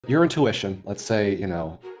Your intuition, let's say,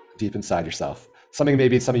 deep inside yourself, something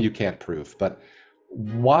maybe it's something you can't prove, but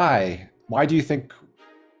why do you think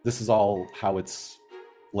this is all how it's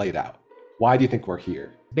laid out? Why do you think we're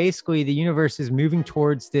here? Basically, the universe is moving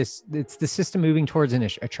towards this. It's the system moving towards an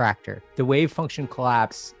attractor. The wave function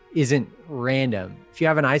collapse isn't random. If you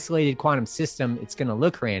have an isolated quantum system, it's going to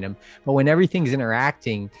look random. But when everything's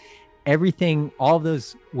interacting, all of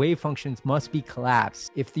those wave functions must be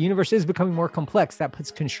collapsed. If the universe is becoming more complex, that puts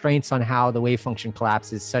constraints on how the wave function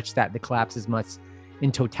collapses, such that the collapses must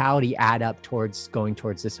in totality add up towards going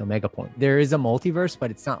towards this omega point. There is a multiverse, but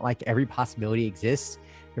it's not like every possibility exists.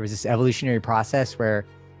 There was this evolutionary process where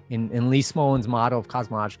in Lee Smolin's model of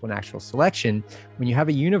cosmological natural selection, when you have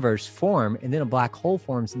a universe form and then a black hole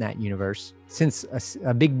forms in that universe, since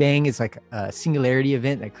a Big Bang is like a singularity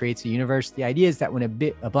event that creates a universe, the idea is that when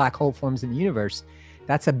a black hole forms in the universe,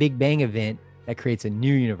 that's a Big Bang event that creates a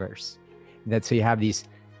new universe. So you have this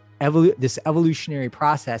evolutionary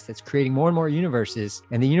process that's creating more and more universes,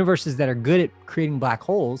 and the universes that are good at creating black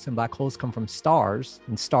holes, and black holes come from stars,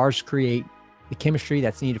 and stars create the chemistry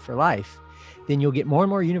that's needed for life, then you'll get more and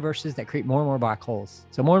more universes that create more and more black holes.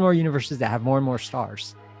 So more and more universes that have more and more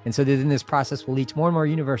stars. And so then this process will lead to more and more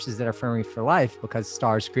universes that are forming for life, because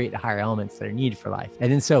stars create the higher elements that are needed for life.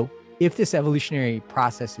 And then so if this evolutionary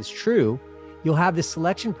process is true, you'll have this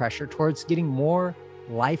selection pressure towards getting more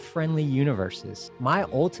life-friendly universes. My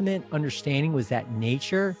ultimate understanding was that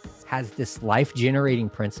nature has this life-generating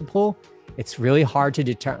principle. It's really hard to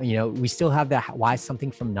determine, we still have that why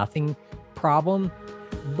something from nothing problem,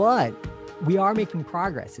 but we are making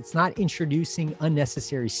progress. It's not introducing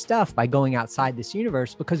unnecessary stuff by going outside this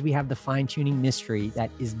universe, because we have the fine-tuning mystery that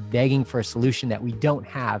is begging for a solution that we don't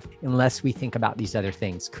have unless we think about these other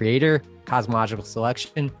things: creator, cosmological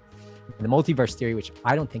selection, and the multiverse theory, which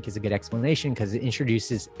I don't think is a good explanation, because it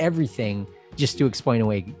introduces everything just to explain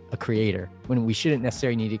away a creator, when we shouldn't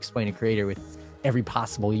necessarily need to explain a creator with every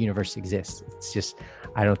possible universe exists. It's just,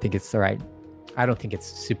 I don't think it's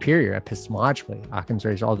superior epistemologically. Occam's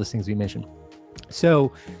razor, all those things we mentioned.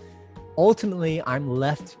 So ultimately, I'm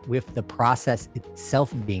left with the process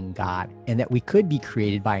itself being God, and that we could be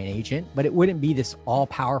created by an agent, but it wouldn't be this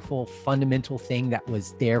all-powerful fundamental thing that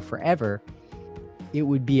was there forever. It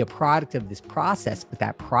would be a product of this process, but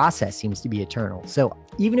that process seems to be eternal. So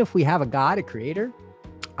even if we have a God, a creator,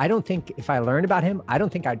 I don't think if I learned about him, I don't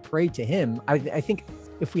think I'd pray to him. I think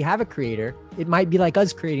if we have a creator, it might be like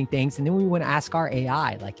us creating things. And then we want to ask our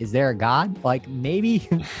AI, like, is there a God? Like, maybe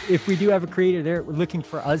if we do have a creator, they're looking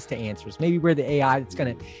for us to answers. Maybe we're the AI that's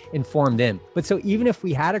going to inform them. But so even if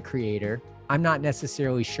we had a creator, I'm not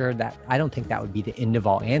necessarily sure I don't think that would be the end of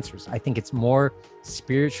all answers. I think it's more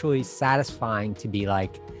spiritually satisfying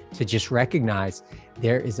to just recognize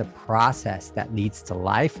there is a process that leads to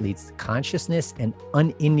life, leads to consciousness, and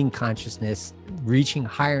unending consciousness, reaching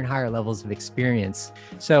higher and higher levels of experience.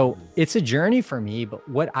 So it's a journey for me, but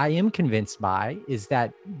what I am convinced by is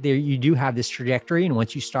that you do have this trajectory. And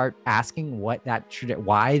once you start asking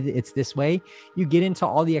why it's this way, you get into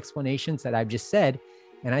all the explanations that I've just said.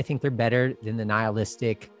 And I think they're better than the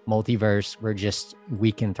nihilistic multiverse, we're just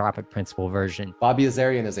weak anthropic principle version. Bobby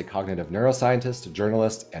Azarian is a cognitive neuroscientist,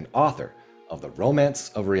 journalist, and author of The Romance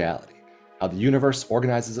of Reality: How the Universe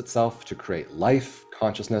Organizes Itself to Create Life,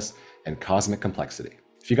 Consciousness, and Cosmic Complexity.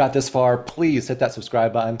 If you got this far, please hit that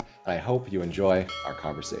subscribe button, and I hope you enjoy our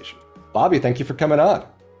conversation. Bobby, thank you for coming on.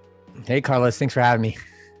 Hey, Carlos, thanks for having me.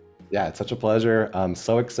 Yeah, it's such a pleasure. I'm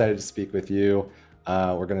so excited to speak with you.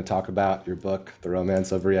 We're going to talk about your book, The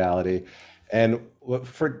Romance of Reality. And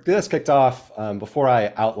for this kicked off, before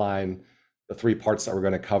I outline the three parts that we're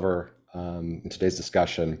going to cover in today's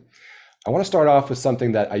discussion, I want to start off with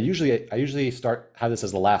something that I usually have this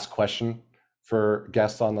as the last question for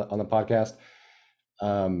guests on the podcast.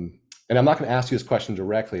 And I'm not going to ask you this question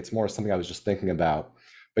directly. It's more something I was just thinking about.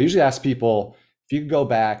 But I usually ask people, if you could go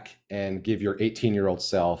back and give your 18-year-old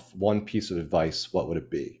self one piece of advice, what would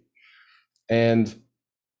it be? And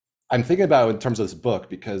I'm thinking about it in terms of this book,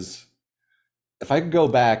 because if I could go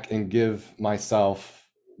back and give myself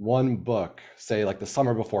one book, say like the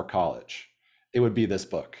summer before college, it would be this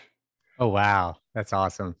book. Oh, wow. That's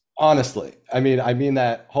awesome. Honestly, I mean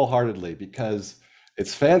that wholeheartedly, because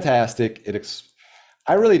it's fantastic.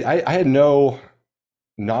 I had no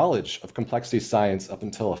knowledge of complexity science up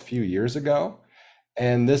until a few years ago.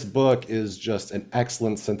 And this book is just an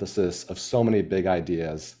excellent synthesis of so many big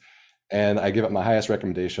ideas. And I give it my highest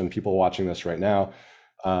recommendation. People watching this right now,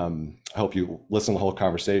 I hope you listen to the whole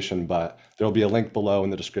conversation, but there'll be a link below in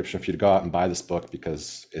the description for you to go out and buy this book,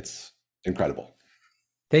 because it's incredible.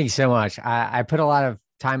 Thank you so much. I put a lot of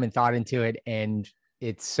time and thought into it, and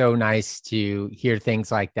it's so nice to hear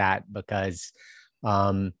things like that because,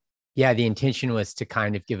 yeah, the intention was to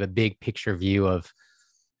kind of give a big picture view of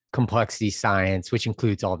complexity science, which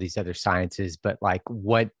includes all these other sciences, but like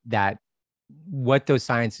what those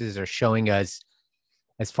sciences are showing us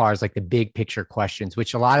as far as like the big picture questions,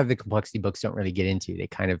 which a lot of the complexity books don't really get into. They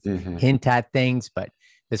kind of hint at things, but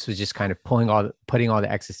this was just kind of putting all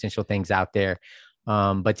the existential things out there.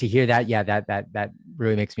 But to hear that, yeah, that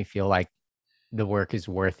really makes me feel like the work is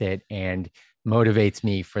worth it and motivates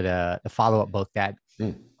me for the follow-up book that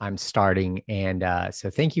I'm starting. And so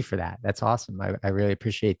thank you for that. That's awesome. I really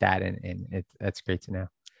appreciate that. And that's great to know.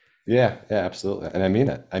 Yeah, yeah, absolutely. And I mean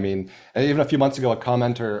it. I mean, and even a few months ago, a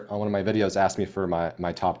commenter on one of my videos asked me for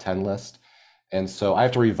my top 10 list. And so I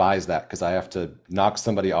have to revise that because I have to knock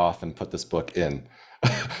somebody off and put this book in.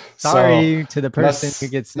 So, Sorry to the person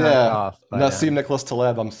who gets knocked yeah, off, but Nassim Nicholas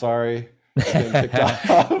Taleb, I'm sorry. I'm getting kicked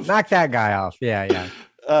off. knock that guy off. Yeah, yeah.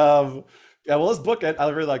 Um, yeah, well, his book, I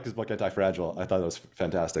really like his book, Anti-Fragile. I thought it was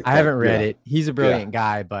fantastic. I But, haven't read it. He's a yeah, brilliant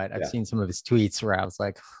guy, but I've yeah. seen some of his tweets where I was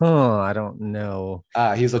like, huh, I don't know.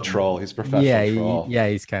 He's a troll. He's a Yeah, professional troll. yeah,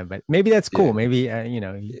 he's kind of, but maybe that's Yeah. cool. Maybe,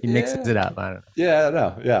 he mixes Yeah. it up. I don't know. Yeah,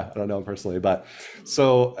 no, yeah, I don't know him personally, but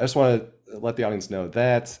so I just want to let the audience know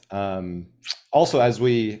that. Also,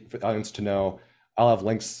 for the audience to know, I'll have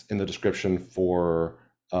links in the description for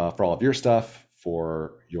all of your stuff,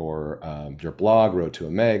 for your blog, Road to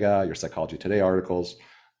Omega, your Psychology Today articles,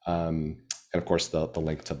 and of course the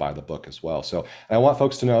link to buy the book as well. So I want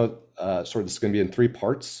folks to know, sort of this is going to be in 3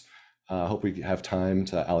 parts. I hope we have time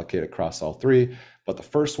to allocate across all 3. But the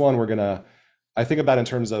first one I think about in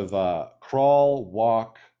terms of crawl,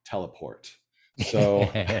 walk, teleport. So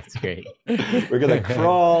That's great. we're going to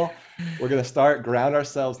crawl. We're going to ground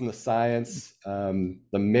ourselves in the science, the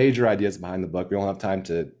major ideas behind the book. We don't have time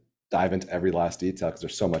to dive into every last detail because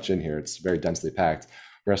there's so much in here. It's very densely packed.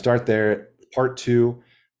 We're going to start there. Part 2,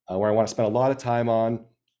 where I want to spend a lot of time on.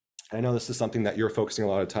 I know this is something that you're focusing a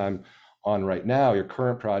lot of time on right now, your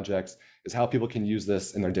current projects, is how people can use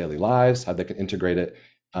this in their daily lives, how they can integrate it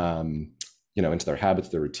into their habits,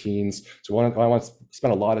 their routines. So I want to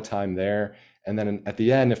spend a lot of time there. And then at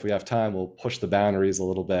the end, if we have time, we'll push the boundaries a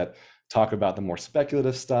little bit, talk about the more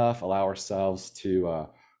speculative stuff, allow ourselves to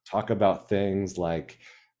talk about things like,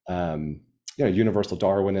 universal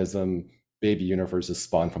Darwinism, baby universes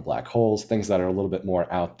spawned from black holes, things that are a little bit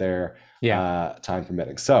more out there, Yeah. time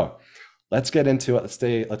permitting. So let's get into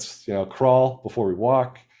it. Let's crawl before we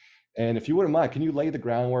walk. And if you wouldn't mind, can you lay the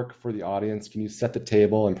groundwork for the audience? Can you set the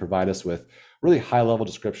table and provide us with really high-level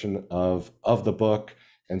description of the book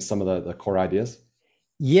and some of the core ideas?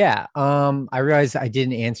 Yeah. I realized I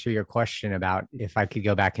didn't answer your question about if I could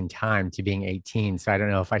go back in time to being 18. So I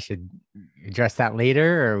don't know if I should address that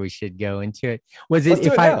later or we should go into it. Was it Let's do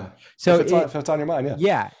if it I now. so If it's on your mind, yeah.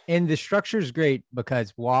 yeah, and the structure is great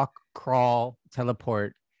because walk, crawl,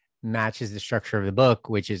 teleport matches the structure of the book,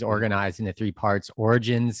 which is organized into 3 parts: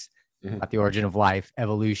 origins, about the origin of life,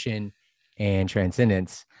 evolution, and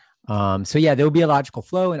transcendence. So yeah, there will be a logical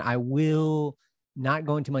flow, and I will not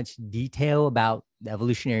go into much detail about the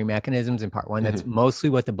evolutionary mechanisms in part 1. That's mostly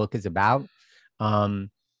what the book is about.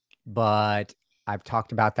 But I've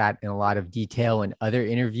talked about that in a lot of detail in other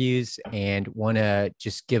interviews and want to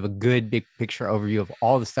just give a good big picture overview of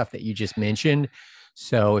all the stuff that you just mentioned.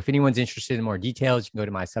 So if anyone's interested in more details, you can go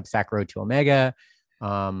to my Substack, Road to Omega.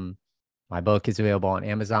 My book is available on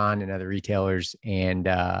Amazon and other retailers, and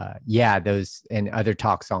those and other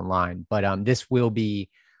talks online. But this will be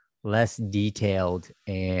less detailed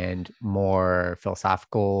and more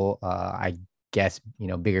philosophical. I guess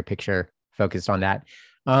bigger picture focused on that.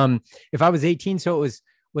 If I was 18, so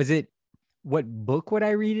was it what book would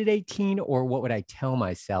I read at 18, or what would I tell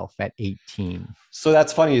myself at 18? So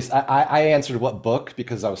that's funny. I answered what book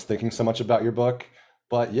because I was thinking so much about your book,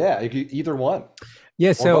 but yeah, either one.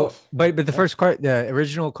 Yeah. Or So, both. but the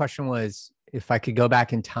original question was if I could go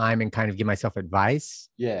back in time and kind of give myself advice.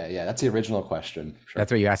 Yeah, that's the original question. Sure.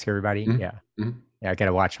 That's what you ask everybody. Mm-hmm. Yeah. Mm-hmm. Yeah, I got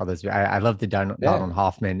to watch all those. I love the Donald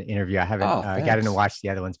Hoffman interview. I haven't gotten to watch the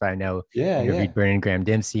other ones, but I know interviewed Brennan Graham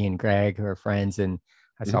Dempsey and Greg, who are friends, and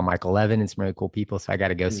I saw Michael Levin and some really cool people. So I got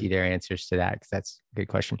to go see their answers to that because that's a good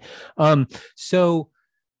question. So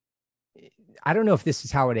I don't know if this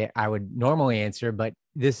is how I would normally answer, but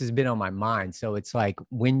this has been on my mind. So it's like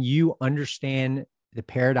when you understand the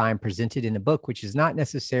paradigm presented in the book, which is not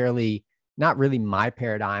really my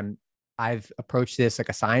paradigm. I've approached this like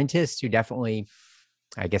a scientist who definitely,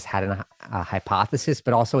 I guess, had a hypothesis,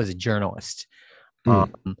 but also as a journalist.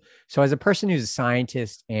 So as a person who's a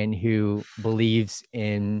scientist and who believes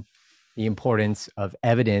in the importance of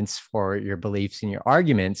evidence for your beliefs and your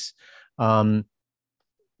arguments,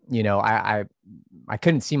 you know, I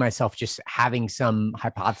couldn't see myself just having some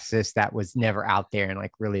hypothesis that was never out there and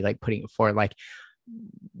like really like putting it forward. Like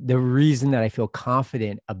the reason that I feel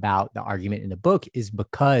confident about the argument in the book is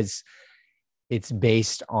because it's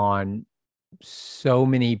based on so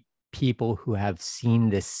many people who have seen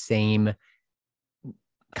this same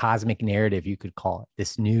cosmic narrative, you could call it,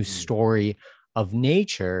 this new story of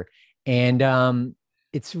nature. And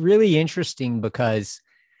it's really interesting because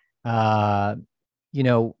you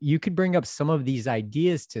know, you could bring up some of these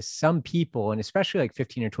ideas to some people, and especially like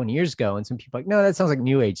 15 or 20 years ago, and some people are like, no, that sounds like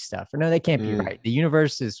new age stuff, or no, that can't be right. The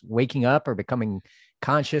universe is waking up or becoming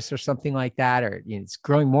conscious or something like that, or you know, it's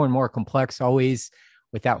growing more and more complex always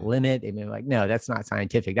without limit. They may be like, no, that's not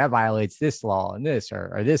scientific. That violates this law and this,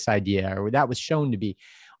 or this idea, or that was shown to be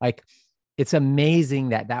like, it's amazing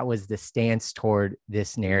that that was the stance toward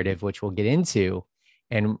this narrative, which we'll get into.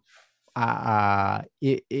 And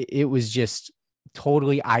it was just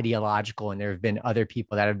totally ideological, and there have been other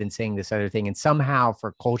people that have been saying this other thing, and somehow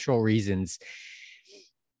for cultural reasons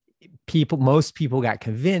most people got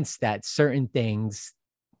convinced that certain things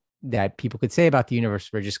that people could say about the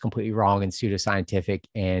universe were just completely wrong and pseudoscientific,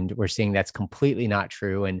 and we're seeing that's completely not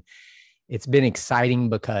true. And it's been exciting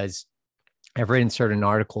because I've written certain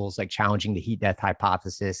articles like challenging the heat death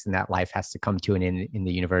hypothesis and that life has to come to an end in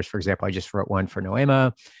the universe. For example, I just wrote one for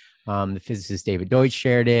Noema. The physicist David Deutsch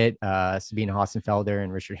shared it. Sabine Hossenfelder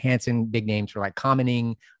and Richard Hansen, big names, were like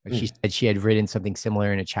commenting. She said she had written something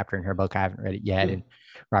similar in a chapter in her book. I haven't read it yet. And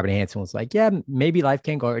Robert Hansen was like, yeah, maybe life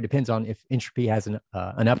can go. It depends on if entropy has an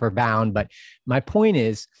upper bound. But my point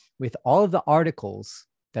is, with all of the articles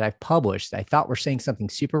that I've published, I thought were saying something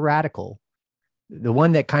super radical. The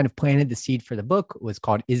one that kind of planted the seed for the book was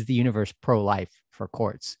called "Is the Universe Pro-Life?" for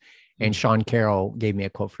Quartz. And Sean Carroll gave me a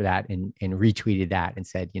quote for that and retweeted that and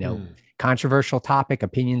said, you know, controversial topic,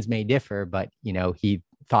 opinions may differ, but, you know, he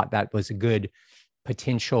thought that was a good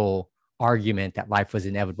potential argument that life was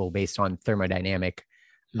inevitable based on thermodynamic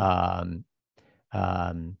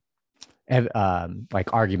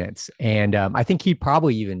like arguments. And I think he'd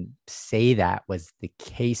probably even say that was the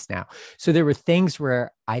case now. So there were things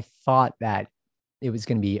where I thought that it was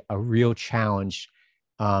going to be a real challenge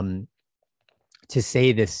to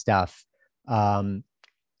say this stuff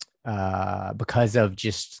because of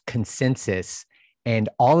just consensus, and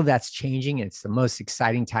all of that's changing. And it's the most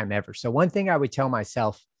exciting time ever. So one thing I would tell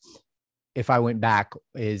myself if I went back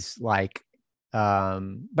is like,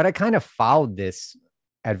 but I kind of followed this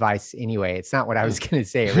advice anyway. It's not what I was going to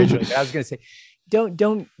say originally, but I was going to say,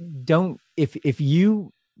 don't, if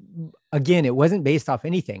you, again, it wasn't based off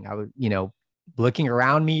anything. I would, you know, looking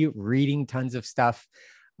around me, reading tons of stuff,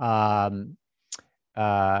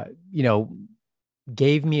 you know,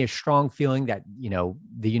 gave me a strong feeling that, you know,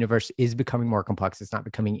 the universe is becoming more complex. It's not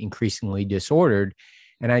becoming increasingly disordered.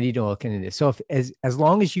 And I need to look into this. So if, as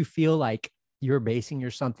long as you feel like you're basing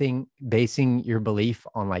your belief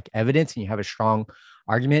on like evidence and you have a strong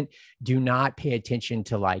argument, do not pay attention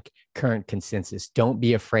to like current consensus. Don't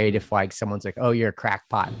be afraid if like someone's like, oh, you're a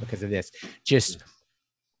crackpot because of this. Just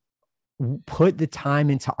put the time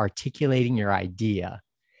into articulating your idea.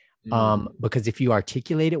 Because if you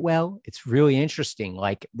articulate it well, it's really interesting.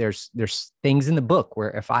 Like there's things in the book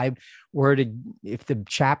where if the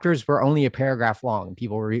chapters were only a paragraph long and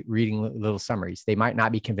people were reading little summaries, they might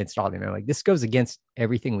not be convinced at all. They're like, this goes against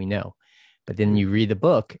everything we know. But then you read the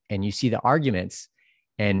book and you see the arguments,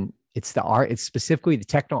 and it's specifically the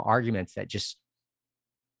technical arguments that just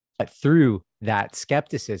through that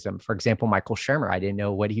skepticism. For example, Michael Shermer, I didn't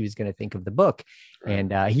know what he was going to think of the book. Right.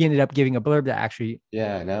 And he ended up giving a blurb that actually,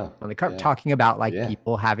 I know, on the cover, talking about like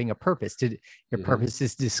people having a purpose. Your purpose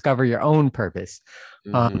is to discover your own purpose.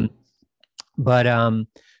 So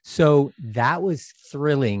that was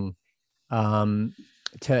thrilling.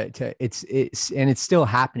 It's still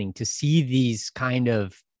happening to see these kind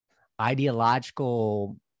of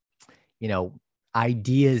ideological, you know,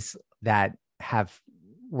 ideas that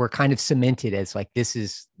were kind of cemented as like, this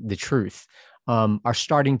is the truth, are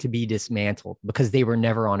starting to be dismantled because they were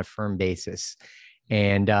never on a firm basis.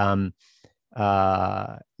 And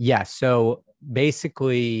so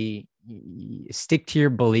basically stick to your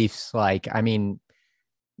beliefs. Like, I mean,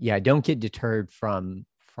 don't get deterred from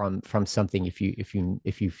something if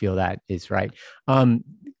you feel that is right.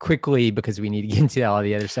 Quickly, because we need to get into all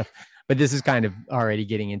the other stuff, but this is kind of already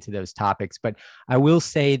getting into those topics. But I will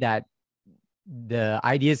say that the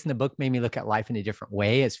ideas in the book made me look at life in a different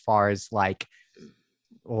way, as far as like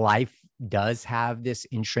life does have this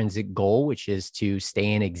intrinsic goal, which is to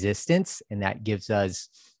stay in existence. And that gives us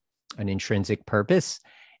an intrinsic purpose.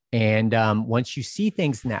 And once you see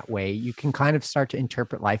things in that way, you can kind of start to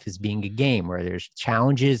interpret life as being a game where there's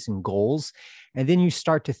challenges and goals. And then you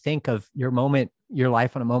start to think of your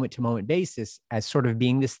life on a moment to moment basis as sort of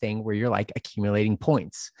being this thing where you're like accumulating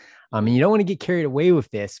points. And you don't want to get carried away with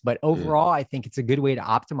this, but overall, I think it's a good way to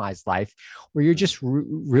optimize life where you're just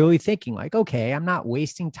really thinking like, okay, I'm not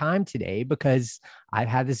wasting time today because I've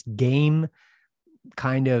had this game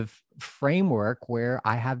kind of framework where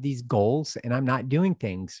I have these goals and I'm not doing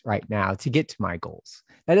things right now to get to my goals.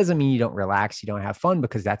 That doesn't mean you don't relax, you don't have fun,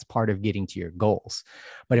 because that's part of getting to your goals.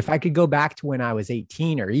 But if I could go back to when I was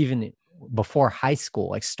 18 or even before high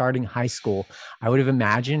school, like starting high school, I would have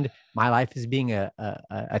imagined my life as being a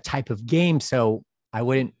type of game. So I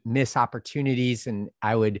wouldn't miss opportunities and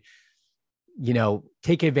I would,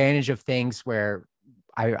 take advantage of things where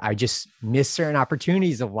I just missed certain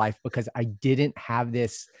opportunities of life because I didn't have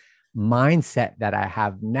this mindset that I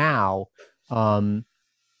have now. So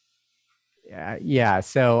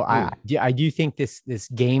I do think this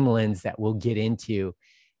game lens that we'll get into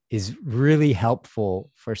is really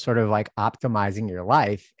helpful for sort of like optimizing your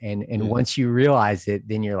life. And once you realize it,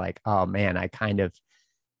 then you're like, oh man, I kind of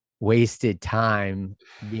wasted time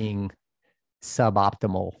being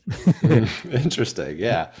suboptimal. Interesting.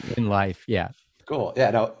 Yeah. In life. Yeah. Cool.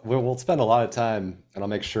 Yeah. Now we'll spend a lot of time, and I'll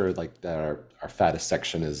make sure like that our fattest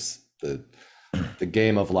section is the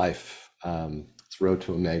game of life. It's road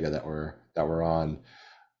to Omega that we're on.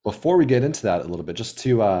 Before we get into that a little bit, just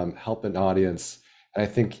to help an audience, and I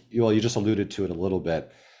think you just alluded to it a little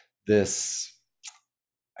bit. I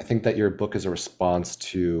think that your book is a response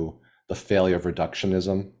to the failure of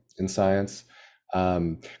reductionism in science.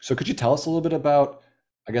 So could you tell us a little bit about,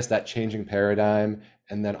 I guess, that changing paradigm,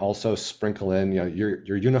 and then also sprinkle in,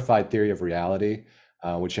 your unified theory of reality,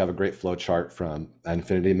 which you have a great flow chart from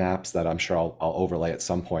infinity maps that I'm sure I'll overlay at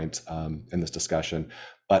some point in this discussion.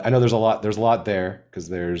 But I know there's a lot there because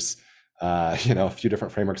there's a few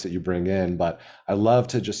different frameworks that you bring in. But I'd love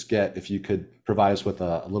to just get, if you could provide us with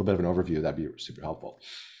a little bit of an overview, that'd be super helpful.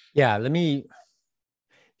 Yeah,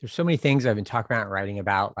 there's so many things I've been talking about and writing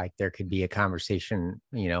about. Like there could be a conversation,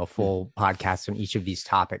 full podcast on each of these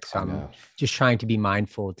topics. So I'm just trying to be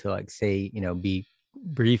mindful to like say, be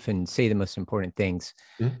brief and say the most important things,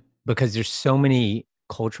 because there's so many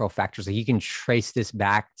cultural factors. Like you can trace this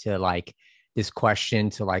back to like this question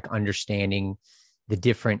to like understanding the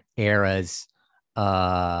different eras,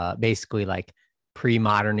 basically like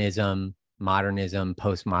pre-modernism, modernism,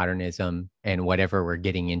 postmodernism, and whatever we're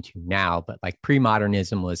getting into now. But like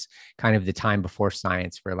pre-modernism was kind of the time before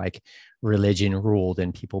science where like religion ruled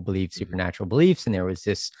and people believed supernatural beliefs. And there was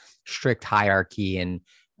this strict hierarchy, and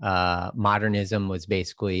modernism was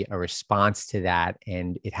basically a response to that.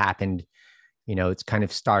 And it happened, it's kind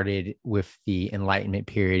of started with the Enlightenment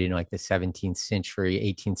period in like the 17th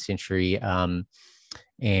century, 18th century, and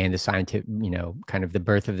the scientific, kind of the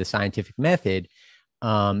birth of the scientific method.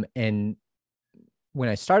 And when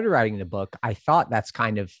I started writing the book, I thought that's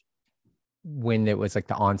kind of when it was like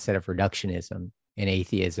the onset of reductionism and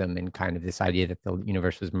atheism and kind of this idea that the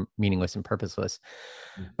universe was meaningless and purposeless.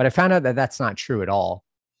 But I found out that that's not true at all.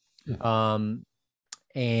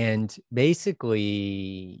 And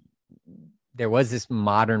basically, there was this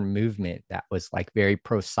modern movement that was like very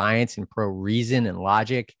pro-science and pro-reason and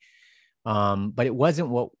logic. But it wasn't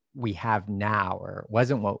what we have now, or it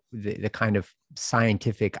wasn't what the kind of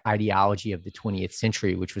scientific ideology of the 20th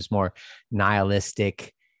century, which was more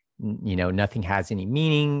nihilistic. Nothing has any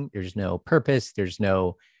meaning. There's no purpose. There's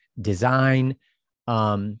no design.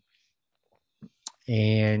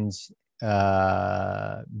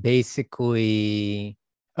 Basically,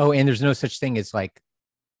 and there's no such thing as like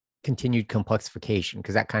continued complexification,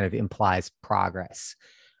 because that kind of implies progress.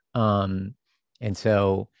 And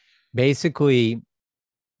so basically,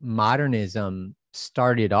 modernism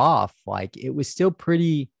started off like it was still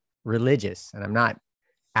pretty religious, and I'm not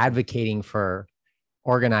advocating for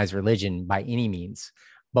organized religion by any means,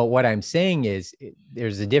 but what I'm saying is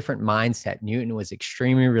there's a different mindset. Newton was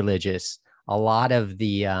extremely religious. A lot of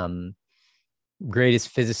the greatest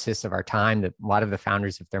physicists of our time, a lot of the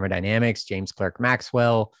founders of thermodynamics, James Clerk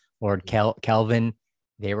Maxwell, Lord Kelvin,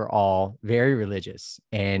 they were all very religious,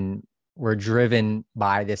 and were driven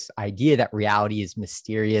by this idea that reality is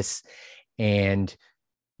mysterious, and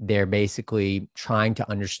they're basically trying to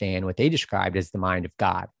understand what they described as the mind of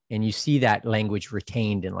God. And you see that language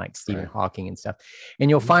retained in like Stephen Hawking and stuff. And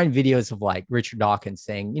you'll find videos of like Richard Dawkins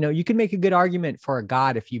saying, you can make a good argument for a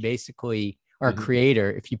God if you basically, or a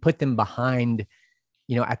creator, if you put them behind,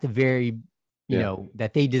 at the very,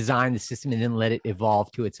 that they designed the system and then let it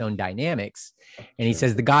evolve to its own dynamics. And he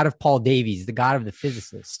says, the God of Paul Davies, the God of the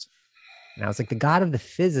physicist. And I was like, the God of the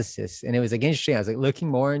physicists. And it was like interesting. I was like looking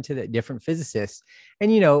more into the different physicists.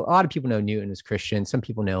 And, you know, a lot of people know Newton was Christian. Some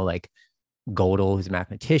people know like Gödel, who's a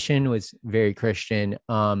mathematician, was very Christian.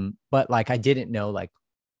 But like I didn't know like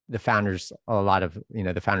the founders, a lot of, you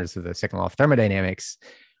know, the founders of the second law of thermodynamics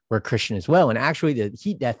were Christian as well. And actually the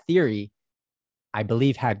heat death theory, I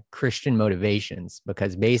believe, had Christian motivations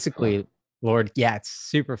because basically it's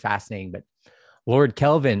super fascinating, but Lord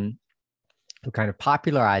Kelvin, who kind of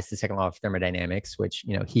popularized the second law of thermodynamics, which,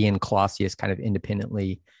 you know, he and Clausius kind of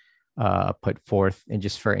independently put forth. And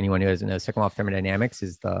just for anyone who doesn't know, second law of thermodynamics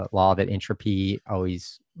is the law that entropy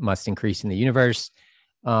always must increase in the universe.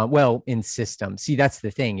 In systems. See, that's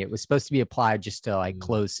the thing. It was supposed to be applied just to like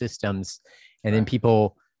closed systems. And then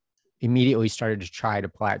people immediately started to try to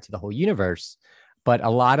apply it to the whole universe. But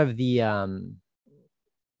a lot of the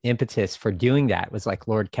impetus for doing that was like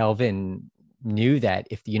Lord Kelvin knew that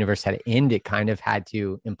if the universe had an end, it kind of had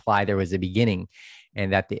to imply there was a beginning,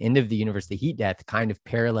 and that the end of the universe, the heat death, kind of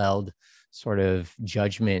paralleled sort of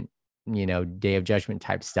judgment, you know, day of judgment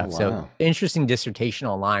type stuff. Wow. So interesting dissertation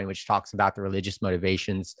online, which talks about the religious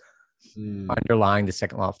motivations underlying the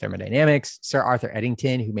second law of thermodynamics. Sir Arthur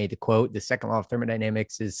Eddington, who made the quote, the second law of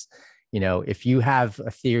thermodynamics is, you know, if you have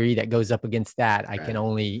a theory that goes up against that, I can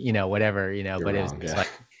only, you know, whatever, you know, but it was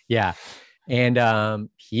like, yeah. And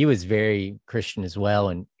he was very Christian as well,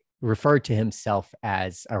 and referred to himself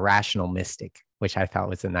as a rational mystic, which I thought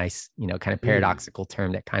was a nice, you know, kind of paradoxical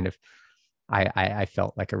term that kind of I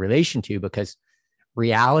felt like a relation to, because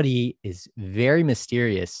reality is very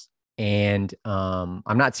mysterious. And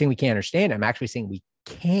I'm not saying we can't understand it. I'm actually saying we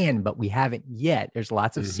can, but we haven't yet. There's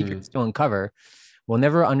lots of secrets to uncover. We'll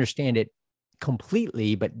never understand it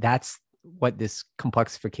completely, but that's what this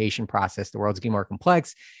complexification process, the world's getting more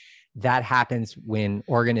complex. That happens when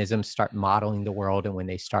organisms start modeling the world. And when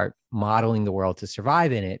they start modeling the world to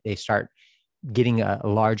survive in it, they start getting a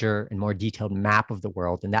larger and more detailed map of the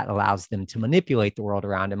world. And that allows them to manipulate the world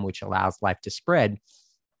around them, which allows life to spread.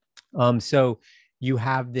 So you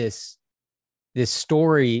have this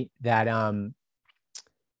story that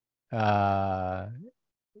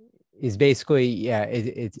is basically,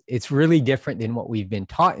 it's really different than what we've been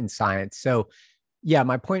taught in science. So yeah,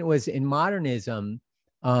 my point was, in modernism,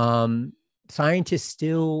 scientists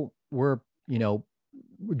still were, you know,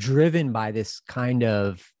 driven by this kind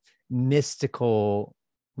of mystical,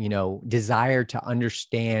 you know, desire to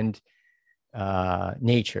understand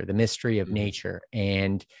nature, the mystery of nature.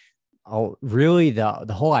 And really the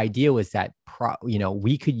whole idea was that, you know,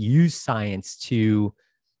 we could use science to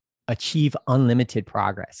achieve unlimited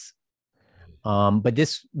progress. But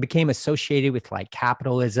this became associated with like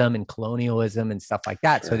capitalism and colonialism and stuff like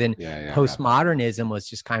that. So then postmodernism was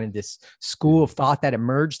just kind of this school of thought that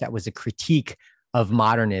emerged that was a critique of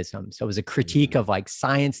modernism. So it was a critique of like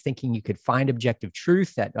science thinking you could find objective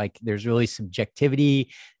truth, that like there's really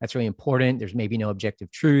subjectivity that's really important. There's maybe no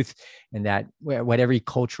objective truth, and that what every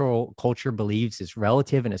culture believes is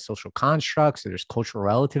relative in a social construct. So there's cultural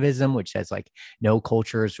relativism, which says like no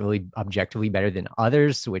culture is really objectively better than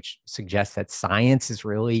others, which suggests that science is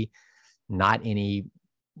really not in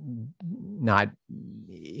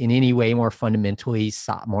any way more fundamentally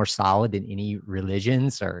more solid than any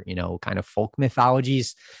religions or, you know, kind of folk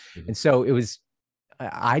mythologies. And so it was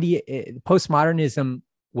postmodernism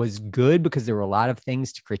was good because there were a lot of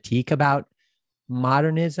things to critique about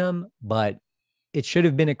modernism, but it should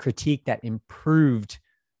have been a critique that improved,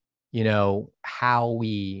 you know, how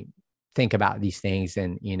we think about these things,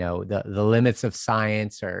 and, you know, the limits of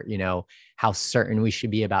science, or, you know, how certain we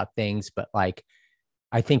should be about things. But like,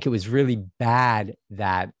 I think it was really bad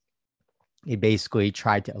that it basically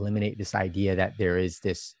tried to eliminate this idea that there is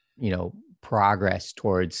this, you know, progress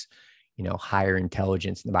towards, you know, higher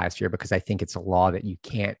intelligence in the biosphere, because I think it's a law that you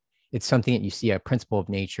can't, it's something that you see, a principle of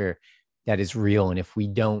nature that is real. And if we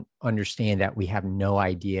don't understand that, we have no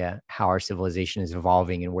idea how our civilization is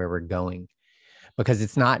evolving and where we're going, because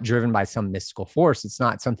it's not driven by some mystical force. It's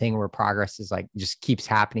not something where progress is like just keeps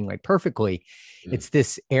happening like perfectly. It's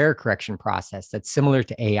this error correction process that's similar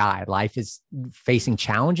to AI. Life is facing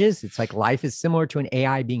challenges. It's like life is similar to an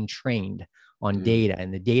AI being trained on data,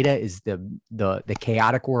 and the data is the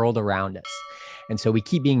chaotic world around us. And so we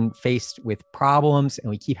keep being faced with problems, and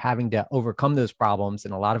we keep having to overcome those problems.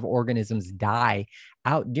 And a lot of organisms die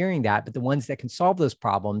out during that, but the ones that can solve those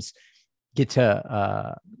problems get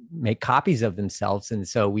to make copies of themselves. And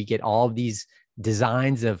so we get all of these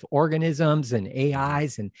designs of organisms and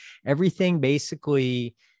AIs and everything.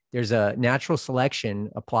 Basically, there's a natural selection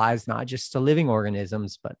applies not just to living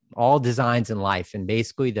organisms, but all designs in life. And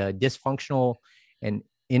basically the dysfunctional and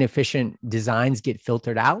inefficient designs get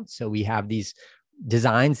filtered out. So we have these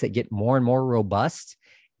designs that get more and more robust.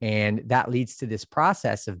 And that leads to this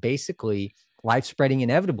process of basically life spreading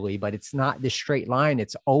inevitably, but it's not this straight line.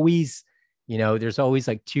 It's always, there's always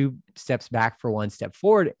like 2 steps back for 1 step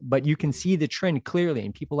forward, but you can see the trend clearly.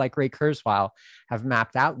 And people like Ray Kurzweil have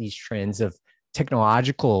mapped out these trends of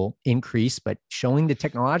technological increase, but showing the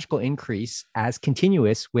technological increase as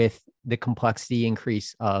continuous with the complexity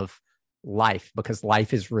increase of life, because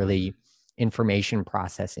life is really information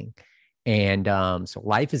processing. And so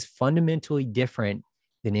life is fundamentally different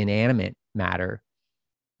than inanimate matter.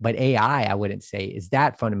 But AI, I wouldn't say is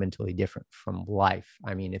that fundamentally different from life.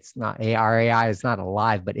 I mean, it's not, our AI is not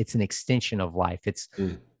alive, but it's an extension of life.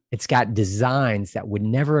 It's got designs that would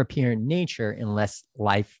never appear in nature unless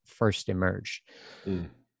life first emerged.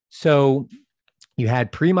 So you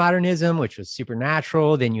had premodernism, which was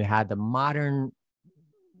supernatural. Then you had the modern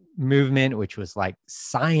movement, which was like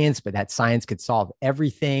science, but that science could solve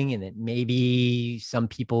everything. And that maybe some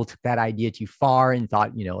people took that idea too far and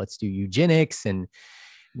thought, let's do eugenics. And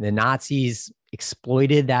the Nazis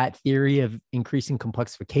exploited that theory of increasing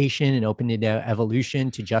complexification and opened it to evolution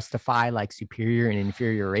to justify like superior and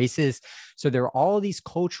inferior races. So there are all these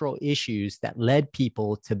cultural issues that led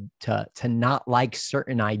people to not like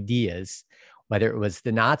certain ideas, whether it was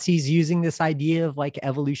the Nazis using this idea of like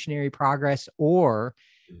evolutionary progress, or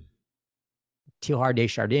Teilhard de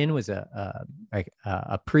Chardin was a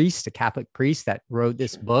priest, a Catholic priest that wrote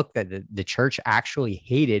this book that the church actually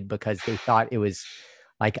hated because they thought it was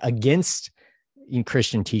like against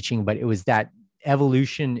Christian teaching, but it was that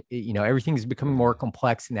evolution, everything is becoming more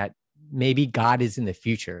complex, and that maybe God is in the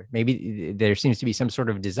future. Maybe there seems to be some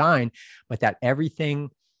sort of design, but that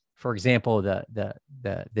everything, for example, the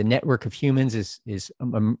network of humans is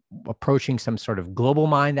approaching some sort of global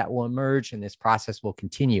mind that will emerge, and this process will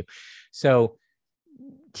continue. So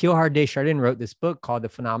Teilhard de Chardin wrote this book called The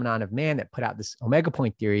Phenomenon of Man that put out this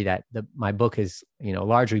omegapoint theory that my book is,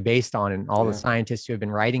 largely based on, and all the scientists who have been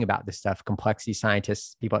writing about this stuff, complexity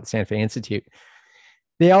scientists, people at the Stanford Institute,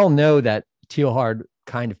 they all know that Teilhard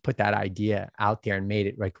kind of put that idea out there and made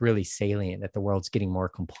it like really salient that the world's getting more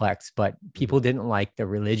complex, but people didn't like the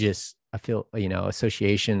religious,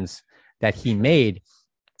 associations that he made.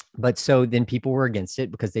 But so then people were against it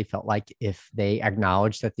because they felt like if they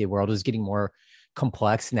acknowledged that the world was getting more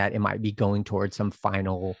complex and that it might be going towards some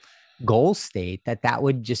final goal state, that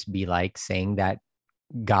would just be like saying that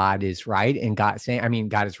God is right, and God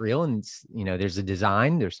is real, and there's a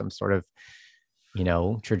design, there's some sort of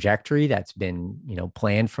trajectory that's been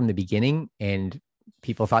planned from the beginning, and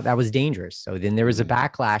people thought that was dangerous. So then there was a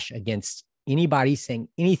backlash against anybody saying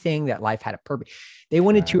anything that life had a purpose. They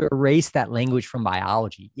wanted to erase that language from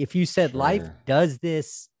biology. If you said life does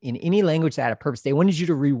this in any language that had a purpose, they wanted you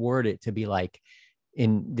to reword it to be like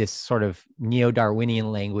in this sort of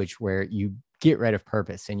neo-Darwinian language where you get rid of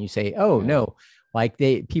purpose and you say, no, like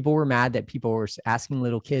people were mad that people were asking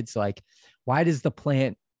little kids, like, why does the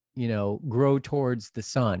plant, grow towards the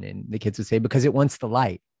sun? And the kids would say, because it wants the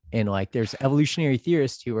light. And like, there's evolutionary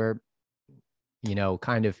theorists who are,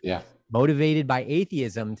 kind of motivated by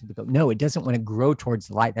atheism to go, no, it doesn't want to grow towards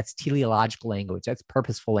the light. That's teleological language. That's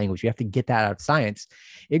purposeful language. You have to get that out of science.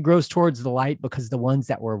 It grows towards the light because the ones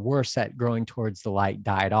that were worse at growing towards the light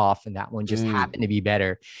died off, and that one just happened to be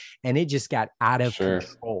better. And it just got out of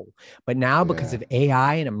control. But now because of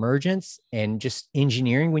AI and emergence and just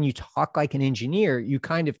engineering, when you talk like an engineer, you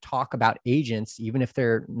kind of talk about agents, even if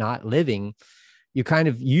they're not living. You kind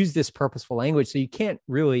of use this purposeful language. So you can't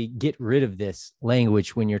really get rid of this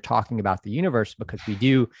language when you're talking about the universe, because we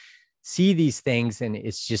do see these things and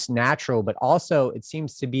it's just natural, but also it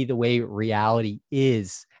seems to be the way reality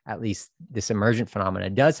is, at least this emergent phenomena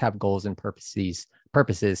does have goals and purposes.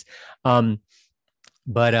 So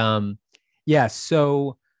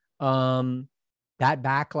that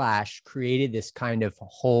backlash created this kind of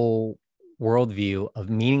whole worldview of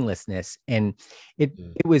meaninglessness, and it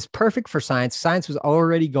was perfect for science. Science was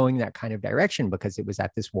already going that kind of direction because it was at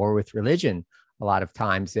this war with religion a lot of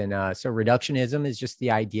times. And so reductionism is just the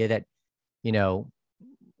idea that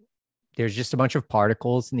there's just a bunch of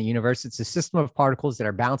particles in the universe. It's a system of particles that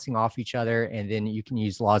are bouncing off each other, and then you can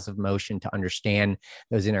use laws of motion to understand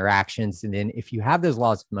those interactions. And then if you have those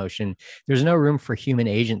laws of motion, there's no room for human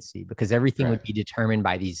agency, because everything would be determined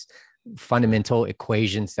by these fundamental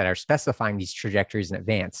equations that are specifying these trajectories in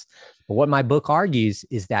advance. But what my book argues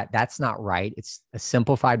is that that's not right. It's a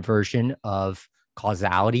simplified version of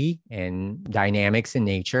causality and dynamics in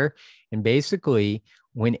nature. And basically,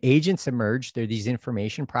 when agents emerge, they're these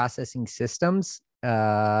information processing systems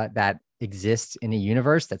that exist in a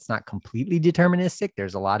universe that's not completely deterministic.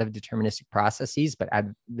 There's a lot of deterministic processes, but at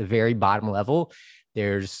the very bottom level,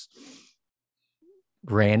 there's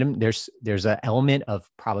random. There's an element of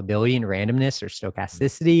probability and randomness or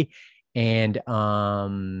stochasticity. And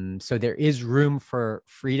so there is room for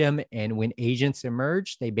freedom. And when agents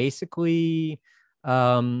emerge, they basically,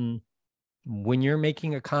 when you're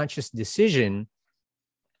making a conscious decision,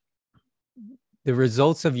 the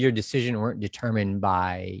results of your decision weren't determined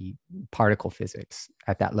by particle physics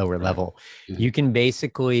at that lower level. Mm-hmm. You can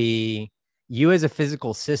basically, you as a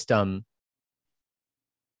physical system,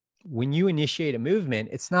 when you initiate a movement,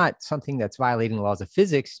 it's not something that's violating the laws of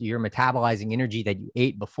physics. You're metabolizing energy that you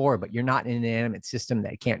ate before, but you're not in an inanimate system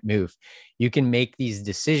that can't move. You can make these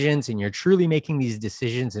decisions, and you're truly making these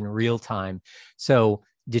decisions in real time. So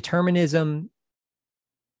determinism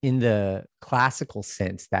in the classical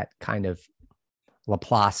sense, that kind of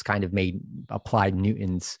Laplace kind of applied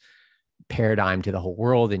Newton's paradigm to the whole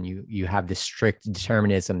world, and you have this strict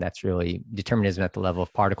determinism that's really determinism at the level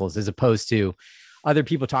of particles, as opposed to other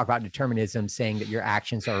people talk about determinism saying that your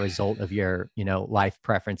actions are a result of your, life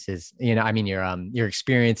preferences, your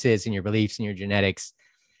experiences and your beliefs and your genetics.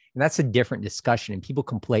 And that's a different discussion. And people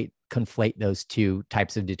conflate those two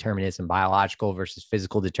types of determinism, biological versus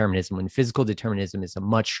physical determinism, when physical determinism is a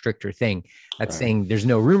much stricter thing. That's saying there's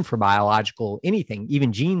no room for biological anything.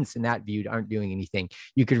 Even genes in that view aren't doing anything.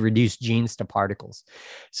 You could reduce genes to particles.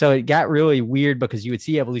 So it got really weird because you would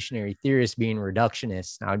see evolutionary theorists being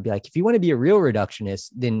reductionists. And I would be like, if you want to be a real reductionist,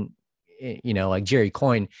 then like Jerry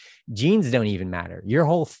Coyne, genes don't even matter. Your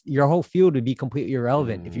whole field would be completely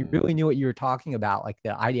irrelevant. If you really knew what you were talking about, like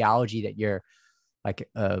the ideology that you're like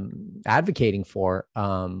advocating for,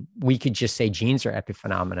 we could just say genes are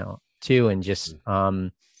epiphenomena too, and just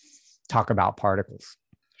talk about particles.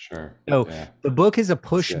 Sure. So the book is a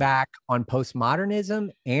pushback on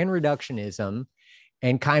postmodernism and reductionism,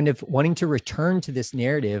 and kind of wanting to return to this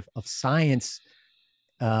narrative of science,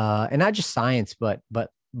 and not just science, but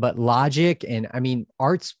logic. And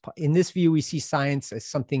arts. In this view, we see science as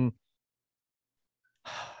something,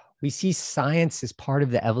 we see science as part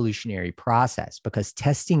of the evolutionary process, because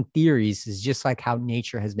testing theories is just like how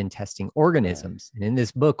nature has been testing organisms. And in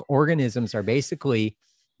this book, organisms are basically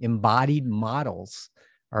embodied models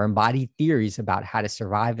or embodied theories about how to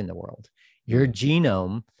survive in the world. Your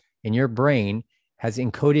genome in your brain has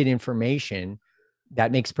encoded information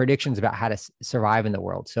that makes predictions about how to survive in the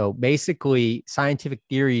world. So basically, scientific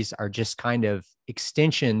theories are just kind of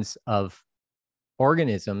extensions of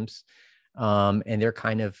organisms, and they're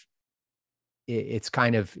it's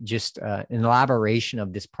kind of just an elaboration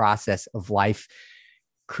of this process of life,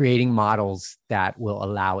 creating models that will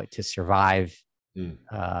allow it to survive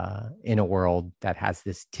in a world that has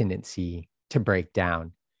this tendency to break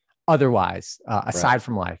down otherwise, aside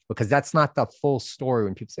from life, because that's not the full story.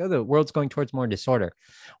 When people say, oh, the world's going towards more disorder,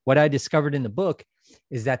 what I discovered in the book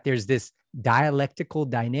is that there's this dialectical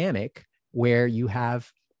dynamic where you have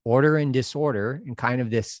order and disorder and kind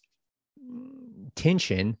of this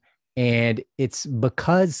tension. And it's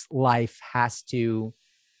because life has to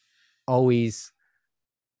always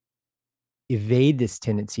evade this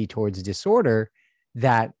tendency towards disorder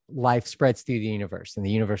that life spreads through the universe, and the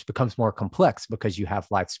universe becomes more complex because you have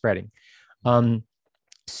life spreading.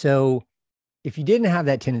 So if you didn't have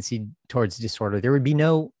that tendency towards disorder, there would be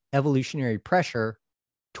no evolutionary pressure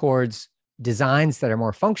towards designs that are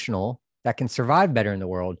more functional, that can survive better in the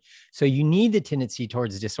world. So you need the tendency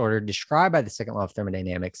towards disorder described by the second law of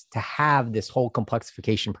thermodynamics to have this whole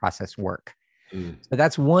complexification process work. So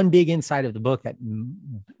that's one big insight of the book that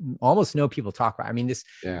almost no people talk about. This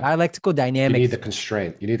dialectical dynamic. You need the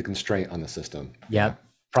constraint. You need the constraint on the system. Yeah.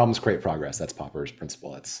 Problems create progress. That's Popper's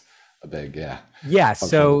principle. It's a big,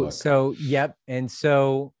 So, yep. And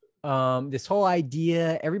so this whole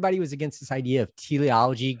idea, everybody was against this idea of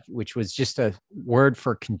teleology, which was just a word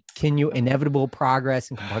for inevitable progress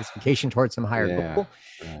and complexification towards some higher goal.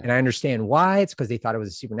 Right. And I understand why. It's because they thought it was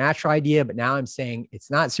a supernatural idea, but now I'm saying it's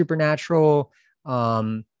not supernatural.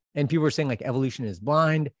 And people were saying like evolution is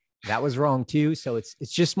blind. That was wrong too. So it's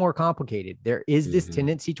just more complicated. There is this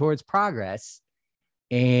tendency towards progress,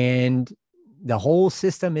 and the whole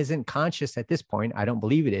system isn't conscious at this point. I don't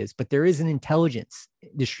believe it is, but there is an intelligence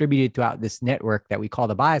distributed throughout this network that we call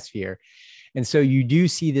the biosphere. And so you do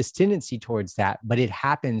see this tendency towards that, but it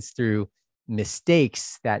happens through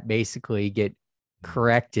mistakes that basically get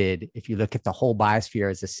corrected. If you look at the whole biosphere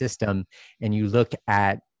as a system, and you look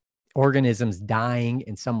at organisms dying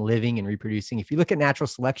and some living and reproducing, if you look at natural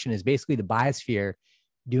selection as basically the biosphere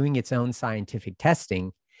doing its own scientific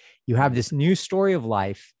testing, you have this new story of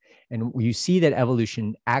life. And you see that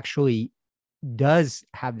evolution actually does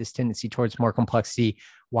have this tendency towards more complexity.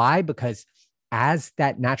 Why? Because as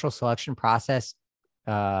that natural selection process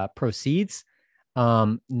proceeds,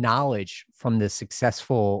 knowledge from the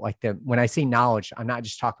successful, like when I say knowledge, I'm not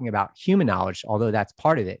just talking about human knowledge, although that's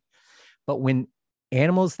part of it. But when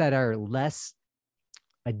animals that are less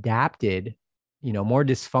adapted, more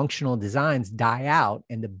dysfunctional designs die out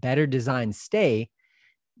and the better designs stay,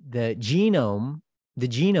 the genomes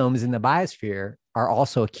in the biosphere are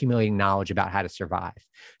also accumulating knowledge about how to survive.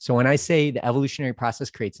 So when I say the evolutionary process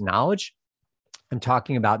creates knowledge, I'm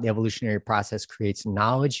talking about the evolutionary process creates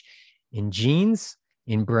knowledge in genes,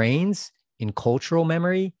 in brains, in cultural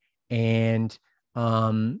memory, and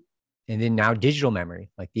then now digital memory,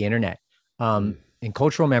 like the internet. In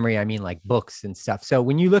cultural memory, I mean like books and stuff. So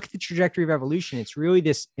when you look at the trajectory of evolution, it's really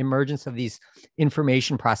this emergence of these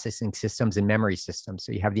information processing systems and memory systems.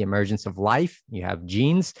 So you have the emergence of life, you have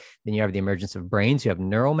genes, then you have the emergence of brains, you have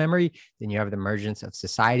neural memory, then you have the emergence of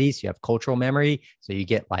societies, you have cultural memory. So you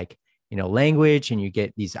get like, language, and you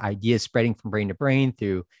get these ideas spreading from brain to brain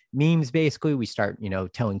through memes. Basically, we start,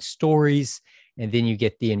 telling stories, and then you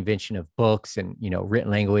get the invention of books and,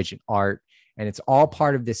 written language and art. And it's all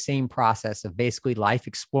part of the same process of basically life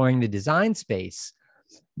exploring the design space,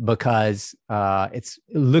 because it's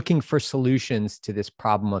looking for solutions to this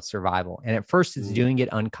problem of survival. And at first it's doing it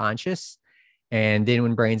unconscious. And then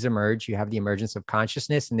when brains emerge, you have the emergence of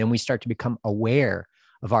consciousness. And then we start to become aware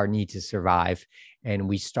of our need to survive.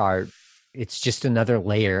 And it's just another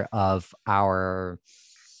layer of our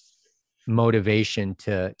motivation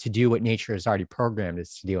to do what nature has already programmed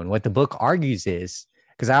us to do. And what the book argues is,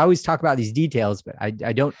 because I always talk about these details, but I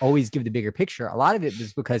don't always give the bigger picture. A lot of it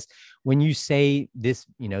is because when you say this,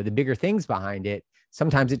 the bigger things behind it,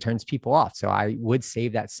 sometimes it turns people off. So I would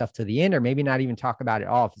save that stuff to the end, or maybe not even talk about it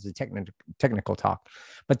all if it's a technical talk.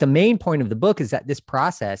 But the main point of the book is that this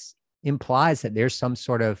process implies that there's some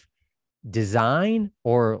sort of design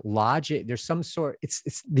or logic. There's some sort,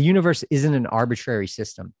 it's the universe isn't an arbitrary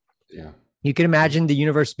system. Yeah. You can imagine the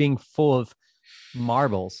universe being full of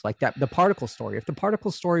marbles like that. The particle story, if the particle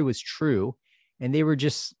story was true and they were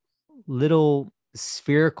just little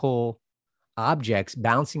spherical objects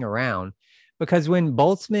bouncing around, because when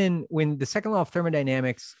the second law of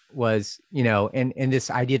thermodynamics was, and this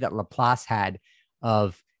idea that Laplace had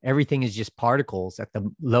of everything is just particles at the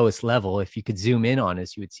lowest level, if you could zoom in on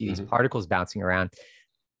us, you would see these particles bouncing around.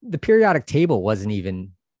 The periodic table wasn't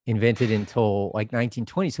even invented until like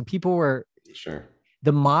 1920. So people were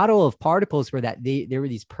the model of particles were that there were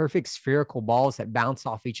these perfect spherical balls that bounce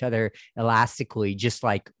off each other elastically, just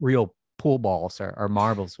like real pool balls or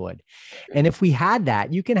marbles would. And if we had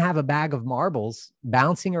that, you can have a bag of marbles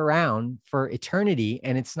bouncing around for eternity,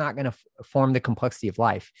 and it's not going to form the complexity of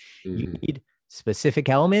life. You need specific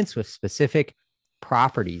elements with specific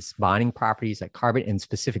properties, bonding properties like carbon, and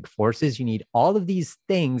specific forces. You need all of these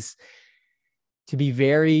to be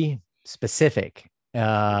very specific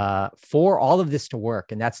for all of this to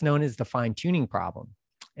work. And that's known as the fine-tuning problem.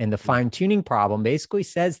 And the fine-tuning problem basically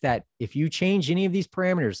says that if you change any of these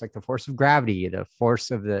parameters, like the force of gravity, the force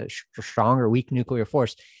of the strong or weak nuclear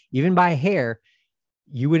force, even by a hair,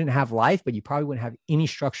 you wouldn't have life, but you probably wouldn't have any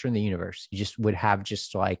structure in the universe. You just would have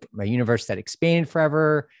just like a universe that expanded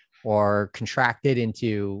forever or contracted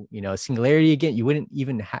into, a singularity again. You wouldn't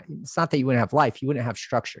even have, it's not that you wouldn't have life, you wouldn't have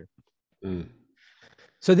structure.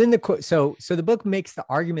 So then the book makes the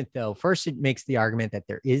argument, though. First, it makes the argument that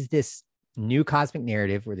there is this new cosmic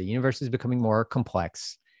narrative where the universe is becoming more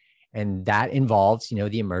complex. And that involves,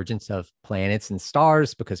 the emergence of planets and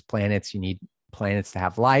stars, because you need planets to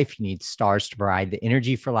have life. You need stars to provide the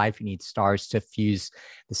energy for life. You need stars to fuse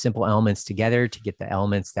the simple elements together to get the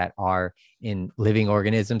elements that are in living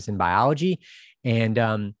organisms in biology.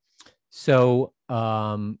 And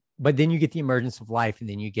but then you get the emergence of life, and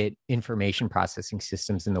then you get information processing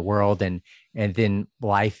systems in the world, and then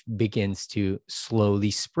life begins to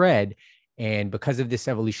slowly spread. And because of this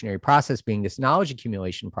evolutionary process being this knowledge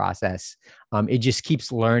accumulation process, it just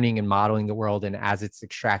keeps learning and modeling the world. And as it's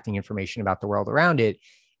extracting information about the world around it,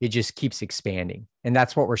 it just keeps expanding. And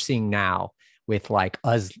that's what we're seeing now with like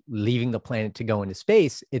us leaving the planet to go into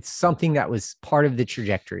space. It's something that was part of the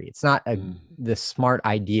trajectory. It's not the smart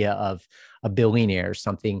idea of a billionaire or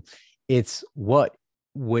something. It's what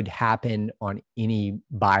would happen on any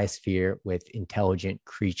biosphere with intelligent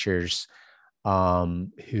creatures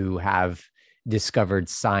who have discovered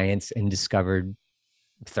science and discovered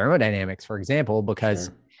thermodynamics, for example,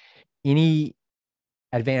 because any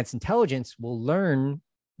advanced intelligence will learn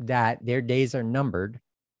that their days are numbered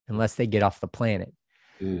unless they get off the planet.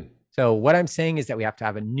 So what I'm saying is that we have to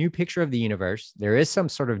have a new picture of the universe. There is some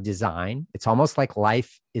sort of design. It's almost like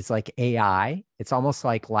life is like AI. It's almost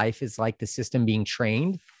like life is like the system being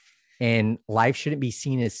trained, and life shouldn't be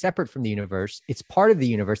seen as separate from the universe. It's part of the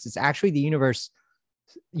universe. It's actually the universe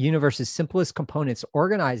universe's simplest components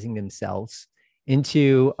organizing themselves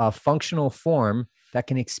into a functional form that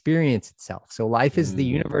can experience itself. So life is the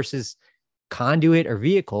universe's conduit or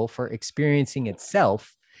vehicle for experiencing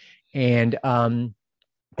itself. And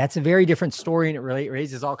that's a very different story, and it really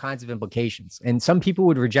raises all kinds of implications. And some people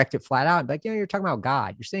would reject it flat out, like, you're talking about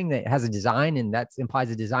God. You're saying that it has a design, and that implies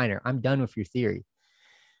a designer. I'm done with your theory.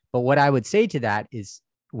 But what I would say to that is,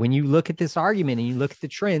 when you look at this argument and you look at the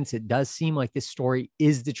trends, it does seem like this story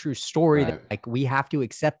is the true story. Right. That, like, we have to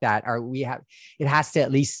accept that, or it has to,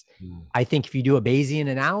 at least, I think, if you do a Bayesian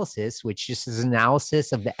analysis, which just is an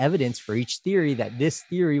analysis of the evidence for each theory, that this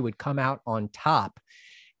theory would come out on top.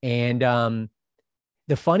 And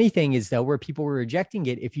the funny thing is, though, where people were rejecting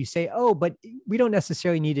it, if you say, oh, but we don't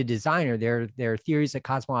necessarily need a designer. There are theories like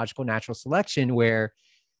cosmological natural selection where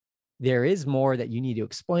there is more that you need to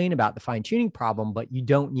explain about the fine-tuning problem, but you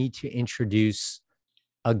don't need to introduce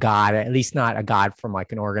a God, at least not a God from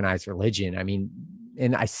like an organized religion. I mean,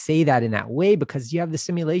 and I say that in that way because you have the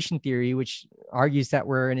simulation theory, which argues that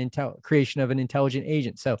we're an creation of an intelligent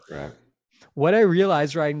agent. So right. What I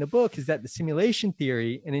realized writing the book is that the simulation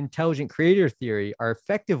theory and intelligent creator theory are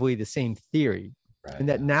effectively the same theory. Right. And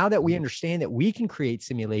that now that we understand that we can create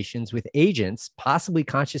simulations with agents, possibly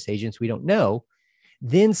conscious agents, we don't know,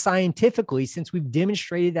 then scientifically, since we've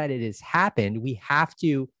demonstrated that it has happened, we have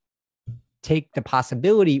to take the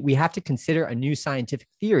possibility, we have to consider a new scientific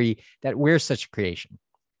theory that we're such a creation.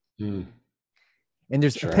 And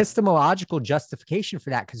there's epistemological justification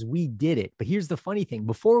for that because we did it. But here's the funny thing.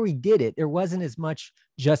 Before we did it, there wasn't as much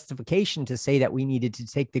justification to say that we needed to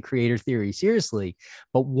take the creator theory seriously.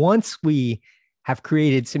 But once we have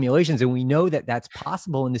created simulations and we know that that's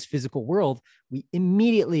possible in this physical world, we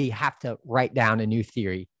immediately have to write down a new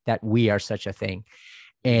theory that we are such a thing.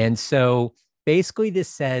 And so basically this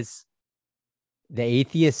says the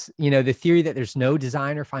atheists, the theory that there's no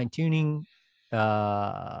design or fine tuning,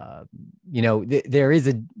 there's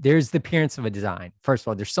the appearance of a design. First of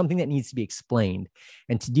all, there's something that needs to be explained.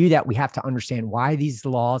 And to do that, we have to understand why these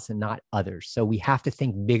laws and not others. So we have to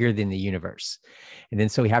think bigger than the universe. And then,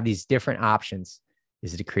 so we have these different options.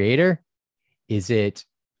 Is it a creator? Is it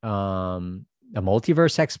a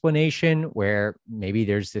multiverse explanation where maybe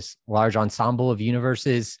there's this large ensemble of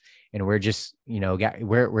universes and we're just,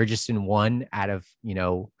 we're just in one out of,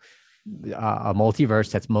 a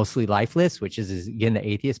multiverse that's mostly lifeless, which is again the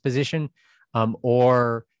atheist position,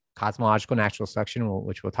 or cosmological natural selection,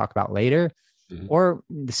 which we'll talk about later, or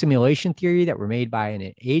the simulation theory that were made by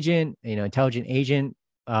an agent, intelligent agent,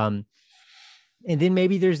 and then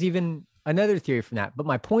maybe there's even another theory from that. But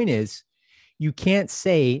my point is, you can't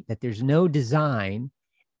say that there's no design,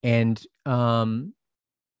 and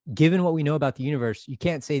given what we know about the universe, you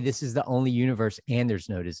can't say this is the only universe and there's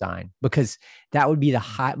no design, because that would be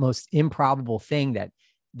the most improbable thing, that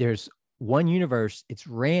there's one universe, it's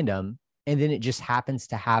random, and then it just happens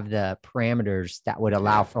to have the parameters that would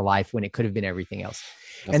allow for life when it could have been everything else.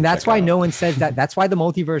 And that's why no one says that. That's why the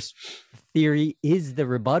multiverse theory is the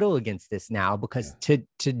rebuttal against this now, because to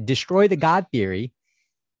destroy the God theory,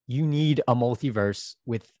 you need a multiverse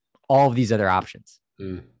with all of these other options.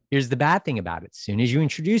 Here's the bad thing about it. As soon as you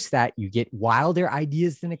introduce that, you get wilder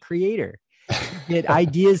ideas than a creator. You get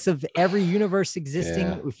ideas of every universe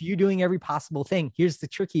existing with you doing every possible thing. Here's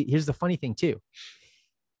the funny thing too.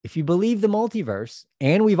 If you believe the multiverse,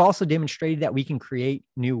 and we've also demonstrated that we can create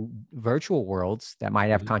new virtual worlds that might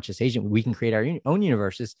have conscious agent, we can create our own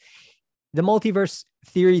universes. The multiverse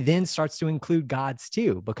theory then starts to include gods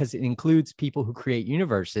too, because it includes people who create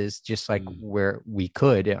universes, just like where we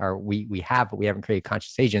could, or we have, but we haven't created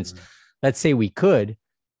conscious agents. Let's say we could,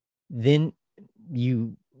 then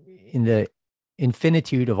in the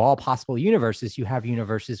infinitude of all possible universes, you have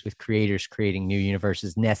universes with creators creating new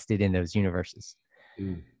universes nested in those universes.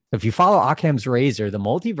 If you follow Occam's razor, the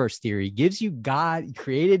multiverse theory gives you God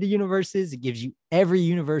created the universes. It gives you every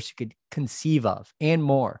universe you could conceive of and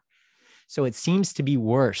more. So it seems to be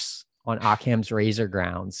worse on Occam's razor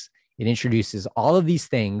grounds. It introduces all of these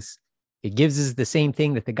things. It gives us the same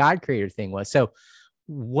thing that the God creator thing was. So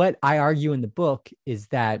what I argue in the book is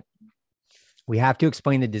that we have to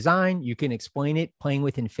explain the design. You can explain it playing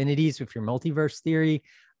with infinities with your multiverse theory,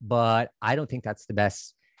 but I don't think that's the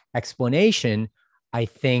best explanation. I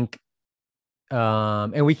think,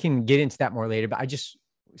 and we can get into that more later, but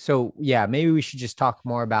maybe we should just talk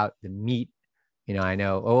more about the meat. I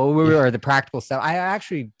know, or the practical stuff. I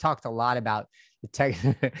actually talked a lot about the tech.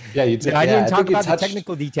 Yeah, you did. I didn't talk about the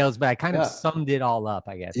technical details, but I kind of summed it all up,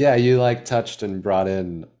 I guess. Yeah, you touched and brought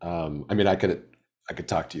in. I could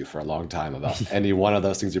talk to you for a long time about any one of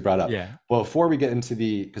those things you brought up. Yeah. Well, before we get into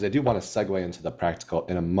because I do want to segue into the practical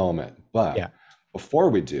in a moment, but before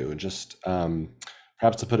we do, just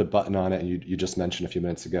perhaps to put a button on it, and you just mentioned a few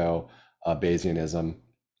minutes ago, Bayesianism.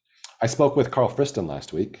 I spoke with Carl Friston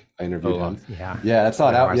last week. I interviewed him. Yeah. Yeah, it's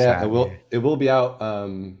not out yet. That, it will be out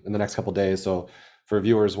in the next couple of days. So for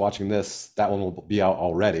viewers watching this, that one will be out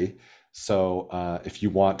already. So if you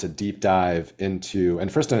want to deep dive into, and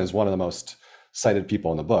Friston is one of the most cited people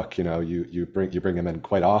in the book. You know, you bring him in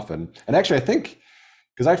quite often. And actually, I think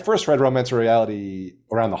because I first read Romance of Reality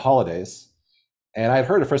around the holidays, and I'd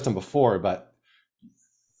heard of Friston before, but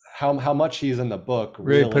how much he's in the book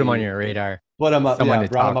really put him on your radar. Put him up, Someone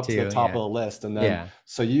brought him up to the top of the list, and then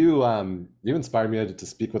so you inspired me to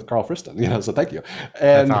speak with Carl Friston. You know, so thank you.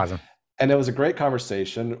 And that's awesome. And it was a great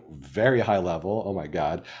conversation, very high level. Oh my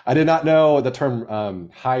God, I did not know the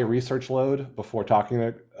term high research load before talking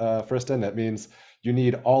to Friston. That means you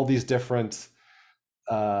need all these different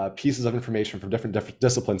pieces of information from different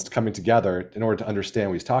disciplines coming together in order to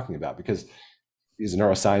understand what he's talking about. Because he's a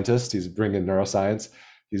neuroscientist, he's bringing neuroscience.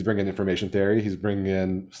 He's bringing information theory. He's bringing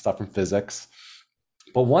in stuff from physics.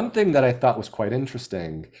 But one thing that I thought was quite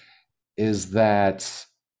interesting is that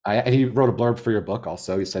and he wrote a blurb for your book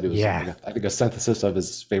also. He said it was, I think, a synthesis of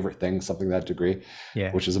his favorite things, something to that degree,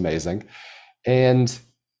 which is amazing. And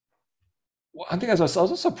one thing I was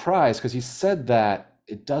also surprised because he said that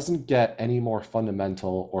it doesn't get any more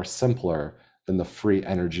fundamental or simpler than the free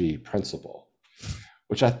energy principle,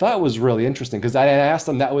 which I thought was really interesting because I asked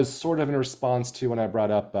him, that was sort of in response to when I brought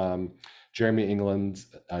up Jeremy England's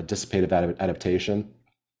dissipative adaptation.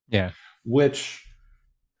 Yeah. Which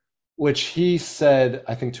he said,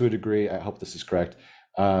 I think to a degree, I hope this is correct,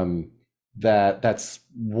 that that's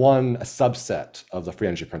a subset of the free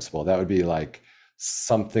energy principle. That would be like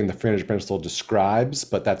something the free energy principle describes,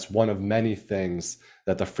 but that's one of many things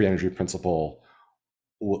that the free energy principle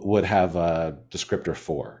would have a descriptor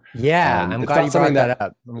for. Yeah, I'm glad you brought that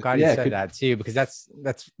up. I'm glad you said that too, because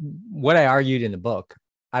that's what I argued in the book.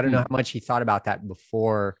 I don't know how much he thought about that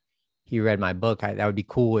before he read my book. That would be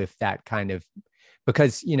cool if that kind of,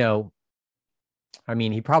 because, you know, I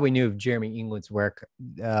mean, he probably knew of Jeremy England's work.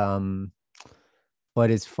 But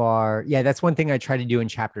as far, that's one thing I tried to do in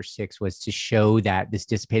chapter 6 was to show that this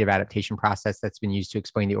dissipative adaptation process that's been used to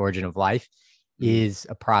explain the origin of life is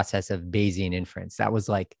a process of Bayesian inference. That was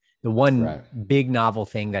like the one big novel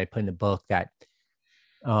thing that I put in the book that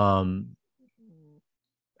I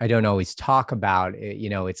don't always talk about. You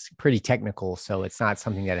know, it's pretty technical, so it's not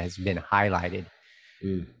something that has been highlighted,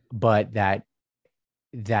 but that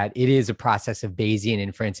it is a process of Bayesian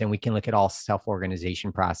inference, and we can look at all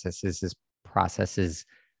self-organization processes as processes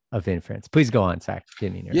of inference. Please go on, Zach.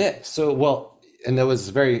 Yeah. So, well, and that was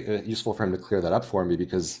very useful for him to clear that up for me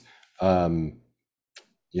because,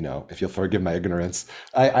 you know, if you'll forgive my ignorance,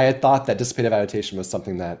 I had thought that dissipative adaptation was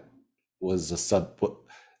something that was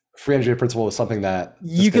free energy principle was something that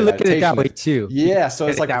you can look at it that way too. Yeah. So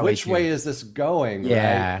it's like, which way is this going?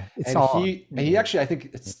 Yeah. Right? He actually, I think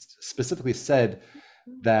it's specifically said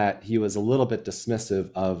that he was a little bit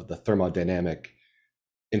dismissive of the thermodynamic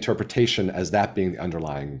interpretation as that being the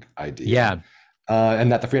underlying idea. Yeah.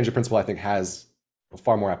 And that the free energy principle, I think, has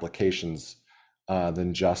far more applications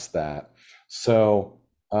than just that. So,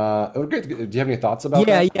 great. Do you have any thoughts about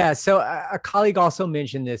that? Yeah. So a colleague also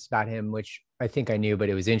mentioned this about him, which I think I knew, but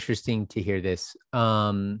it was interesting to hear this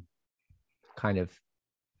kind of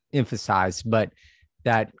emphasized, but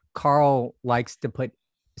that Carl likes to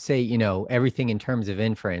say, you know, everything in terms of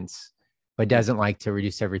inference, but doesn't like to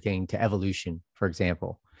reduce everything to evolution, for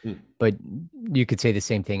example. But you could say the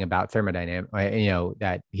same thing about thermodynamics, you know,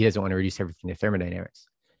 that he doesn't want to reduce everything to thermodynamics.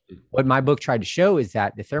 What my book tried to show is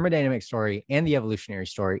that the thermodynamic story and the evolutionary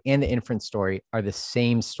story and the inference story are the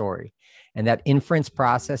same story, and that inference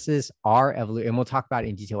processes are evolution. And we'll talk about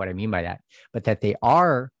in detail what I mean by that, but that they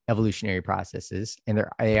are evolutionary processes and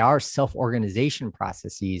they are self-organization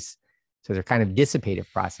processes. So they're kind of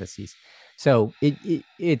dissipative processes. So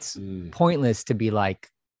it's pointless to be like,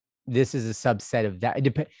 this is a subset of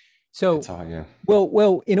that. So,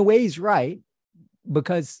 well, in a way, he's right,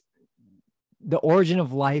 because the origin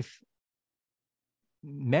of life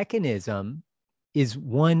mechanism is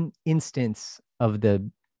one instance of the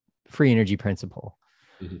free energy principle.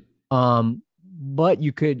 But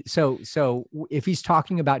you could, so if he's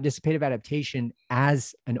talking about dissipative adaptation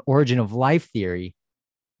as an origin of life theory,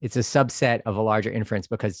 it's a subset of a larger inference,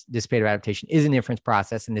 because dissipative adaptation is an inference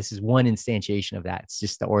process, and this is one instantiation of that. It's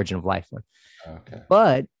just the origin of life. Okay.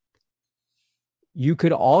 But you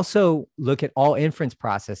could also look at all inference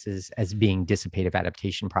processes as being dissipative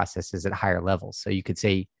adaptation processes at higher levels. So you could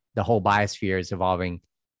say the whole biosphere is evolving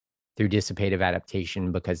through dissipative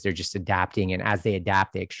adaptation because they're just adapting. And as they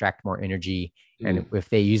adapt, they extract more energy. And if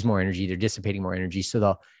they use more energy, they're dissipating more energy.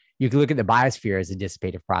 So you can look at the biosphere as a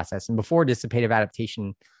dissipative process. And before dissipative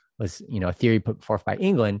adaptation was, a theory put forth by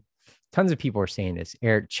England, tons of people were saying this.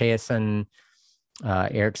 Eric Chaisson,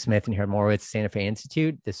 Eric Smith, and Harold Morowitz, Santa Fe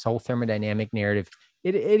Institute, this whole thermodynamic narrative,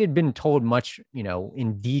 it had been told much,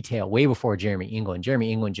 in detail way before Jeremy England.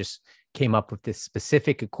 Jeremy England just came up with this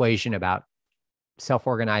specific equation about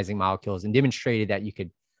self-organizing molecules and demonstrated that you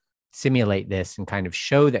could simulate this and kind of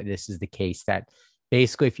show that this is the case, that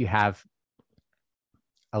basically if you have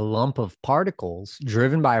a lump of particles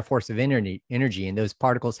driven by a force of energy, and those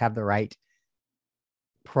particles have the right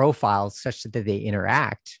profiles such that they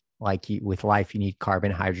interact, like with life, you need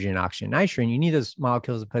carbon, hydrogen, oxygen, nitrogen. You need those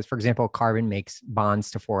molecules because, for example, carbon makes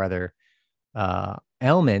bonds to 4 other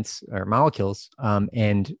elements or molecules.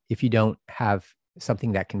 And if you don't have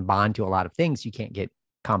something that can bond to a lot of things, you can't get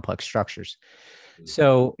complex structures.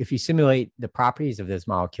 So if you simulate the properties of those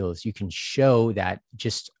molecules, you can show that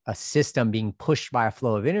just a system being pushed by a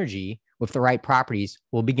flow of energy with the right properties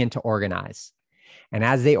will begin to organize. And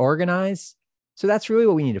as they organize, so that's really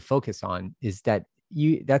what we need to focus on, is that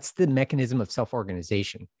that's the mechanism of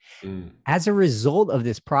self-organization. As a result of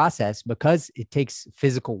this process, because it takes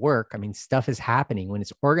physical work, stuff is happening when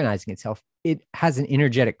it's organizing itself, it has an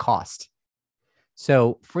energetic cost.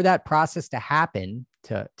 So for that process to happen,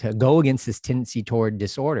 to go against this tendency toward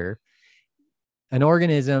disorder, an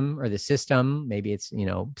organism or the system, maybe it's,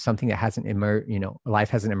 something that hasn't emerged, life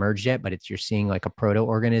hasn't emerged yet, but you're seeing like a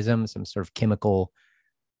proto-organism, some sort of chemical,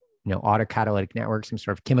 autocatalytic network, some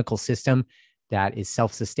sort of chemical system that is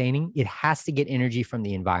self-sustaining. It has to get energy from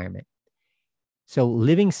the environment. So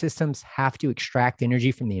living systems have to extract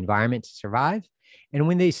energy from the environment to survive. And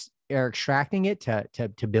when they are extracting it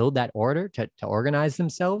to build that order, to organize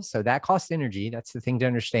themselves, so that costs energy. That's the thing to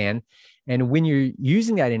understand. And when you're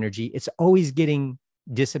using that energy, it's always getting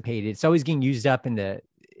dissipated. It's always getting used up, and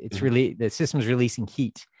the system's releasing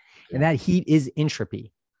heat. And that heat is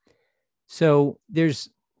entropy. So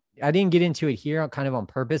I didn't get into it here kind of on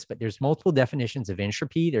purpose, but there's multiple definitions of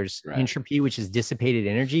entropy. There's entropy, which is dissipated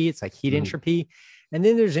energy. It's like heat entropy. And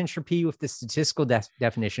then there's entropy with the statistical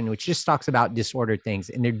definition, which just talks about disordered things.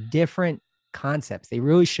 And they're different concepts. They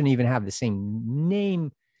really shouldn't even have the same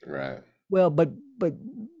name. Right. Well, but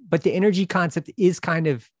the energy concept is kind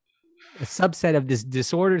of a subset of this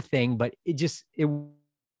disorder thing, but it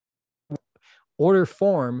order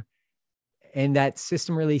form, and that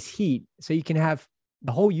system release heat. So you can have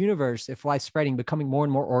the whole universe, if life spreading, becoming more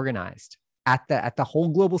and more organized at the whole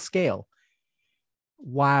global scale,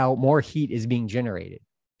 while more heat is being generated.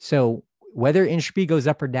 So whether entropy goes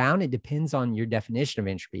up or down, it depends on your definition of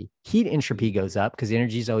entropy. Heat entropy goes up because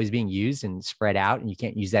energy is always being used and spread out, and you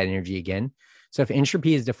can't use that energy again. So if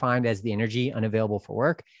entropy is defined as the energy unavailable for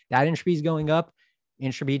work, that entropy is going up.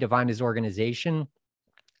 Entropy defined as organization,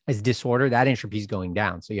 as disorder, that entropy is going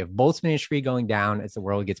down. So you have Boltzmann entropy going down as the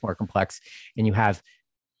world gets more complex, and you have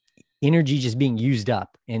energy just being used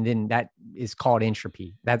up. And then that is called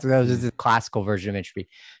entropy. That is the classical version of entropy.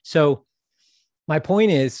 So my point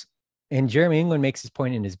is, and Jeremy England makes this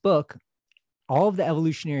point in his book, all of the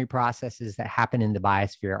evolutionary processes that happen in the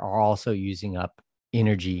biosphere are also using up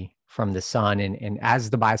energy from the sun. And as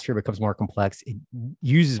the biosphere becomes more complex, it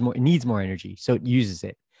needs more energy. So it uses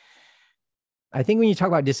it. I think when you talk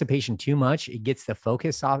about dissipation too much, it gets the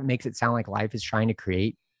focus off. It makes it sound like life is trying to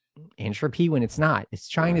create entropy when it's not. It's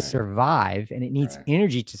trying to survive, and it needs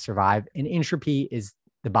energy to survive. And entropy is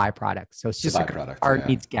the byproduct. So it's just like art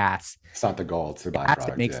needs gas. It's not the goal, it's the byproduct. Gas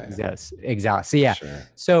that makes exhaust. So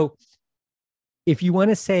So if you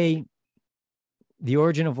want to say the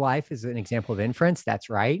origin of life is an example of inference, that's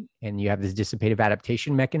right. And you have this dissipative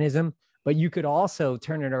adaptation mechanism, but you could also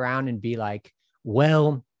turn it around and be like,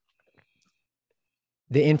 well,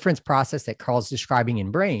 the inference process that Carl's describing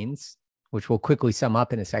in brains, which we'll quickly sum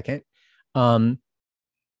up in a second,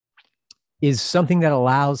 is something that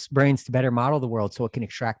allows brains to better model the world so it can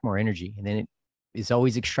extract more energy. And then it is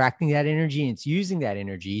always extracting that energy, and it's using that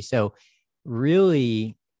energy. So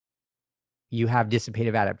really, you have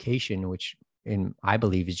dissipative adaptation, which I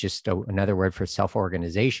believe is just another word for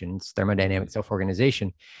self-organization. It's thermodynamic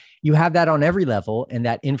self-organization. You have that on every level, and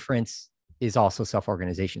that inference is also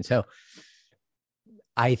self-organization. So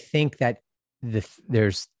I think that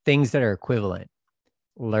there's things that are equivalent: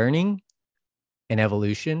 learning and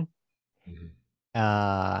evolution,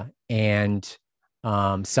 and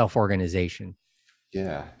self-organization.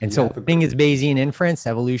 Yeah. And so learning is Bayesian inference,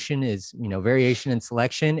 evolution is, variation and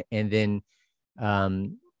selection, and then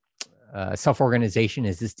self-organization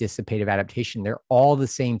is this dissipative adaptation. They're all the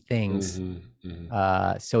same things.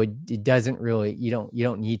 So it doesn't really, you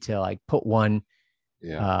don't need to like put one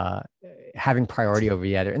having priority over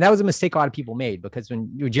the other. And that was a mistake a lot of people made, because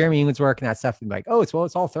when Jeremy England's work and that stuff, they'd be like, oh, it's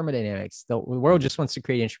all thermodynamics. The world just wants to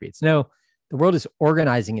create entropy. It's no, the world is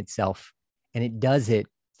organizing itself, and it does it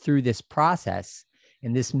through this process.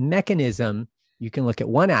 And this mechanism, you can look at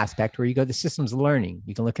one aspect where you go, the system's learning.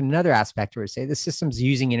 You can look at another aspect where you say the system's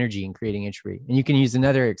using energy and creating entropy. And you can use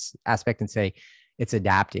another aspect and say it's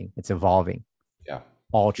adapting, it's evolving. Yeah.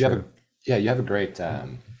 All true. You have a great,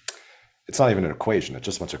 it's not even an equation. It's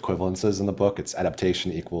just a bunch of equivalences in the book. It's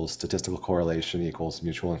adaptation equals statistical correlation equals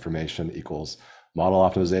mutual information equals model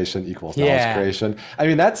optimization equals knowledge creation. But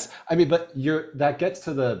that gets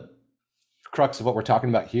to the crux of what we're talking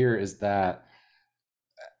about here, is that,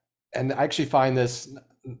 and I actually find this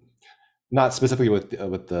not specifically with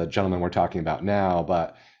the gentleman we're talking about now,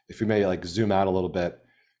 but if we may like zoom out a little bit,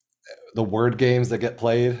 the word games that get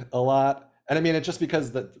played a lot. And I mean, it's just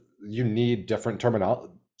because that you need different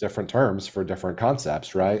terms for different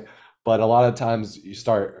concepts, right? But a lot of times you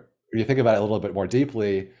think about it a little bit more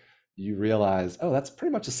deeply, you realize, oh, that's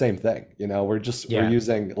pretty much the same thing. We're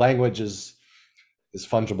using language is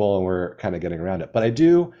fungible, and we're kind of getting around it. But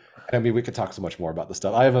we could talk so much more about this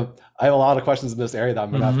stuff. I have a lot of questions in this area that I'm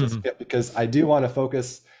going to have to skip, because I do want to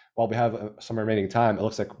focus while we have some remaining time. It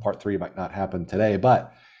looks like part 3 might not happen today,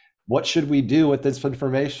 but what should we do with this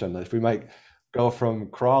information? If we might go from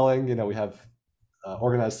crawling, we have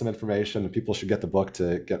organized some information, and people should get the book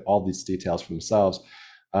to get all these details for themselves.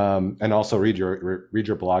 And also read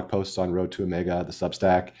your blog posts on Road to Omega, the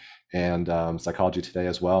Substack, and Psychology Today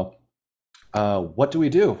as well. What do we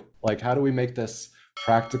do? Like, how do we make this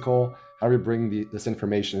practical? How do we bring this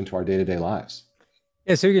information into our day-to-day lives?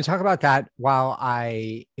 Yeah, so you can talk about that while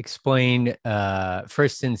I explain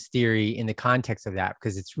Friston's theory in the context of that,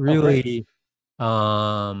 because it's really,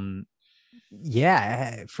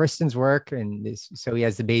 Friston's work, and so he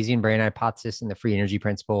has the Bayesian brain hypothesis and the free energy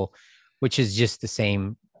principle, which is just the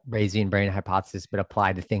same Bayesian brain hypothesis, but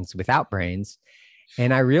applied to things without brains.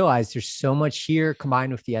 And I realized there's so much here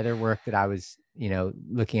combined with the other work that I was,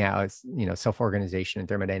 looking at, self-organization and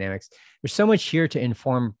thermodynamics. There's so much here to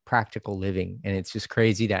inform practical living. And it's just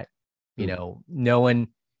crazy that, no one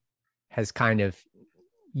has kind of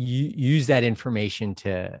used that information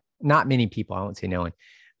to, not many people, I won't say no one,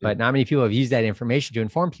 but not many people have used that information to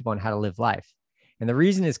inform people on how to live life. And the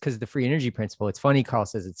reason is because the free energy principle. It's funny, Carl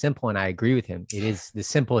says it's simple, and I agree with him. It is the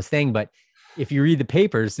simplest thing, but if you read the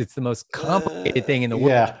papers, it's the most complicated thing in the world.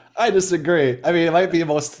 Yeah, I disagree. I mean, it might be the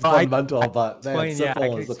most fundamental, but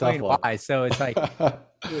simple is the tough one. Why. So it's like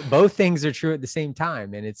both things are true at the same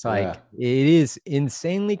time. And it's like, it is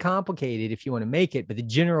insanely complicated if you want to make it, but the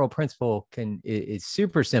general principle is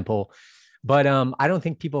super simple. But I don't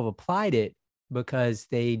think people have applied it because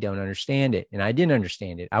they don't understand it. And I didn't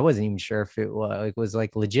understand it. I wasn't even sure if it was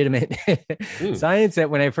like legitimate science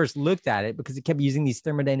when I first looked at it, because it kept using these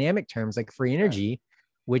thermodynamic terms like free energy,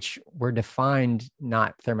 which were defined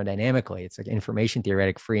not thermodynamically. It's like information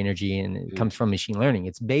theoretic free energy, and it comes from machine learning.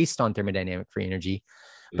 It's based on thermodynamic free energy.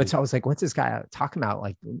 But so I was like, what's this guy talking about?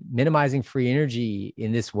 Like minimizing free energy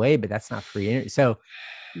in this way, but that's not free energy. So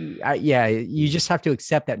you just have to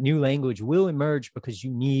accept that new language will emerge because you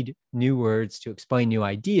need new words to explain new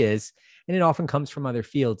ideas. And it often comes from other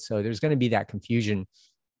fields. So there's going to be that confusion,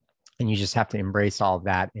 and you just have to embrace all of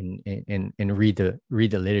that and read the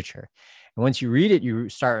literature. And once you read it, you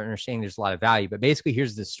start understanding there's a lot of value. But basically,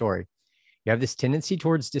 here's the story. You have this tendency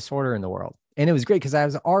towards disorder in the world. And it was great because I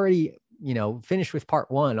was already, finished with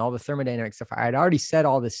part 1, all the thermodynamic stuff. I had already said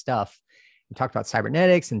all this stuff. We talked about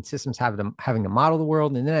cybernetics and systems having to model the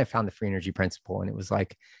world. And then I found the free energy principle. And it was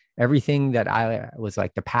like everything that I was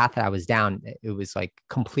like, the path that I was down, it was like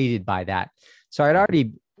completed by that. So I'd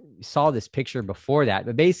already saw this picture before that,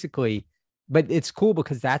 but it's cool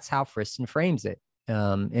because that's how Friston frames it.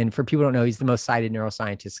 And for people who don't know, he's the most cited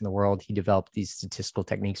neuroscientist in the world. He developed these statistical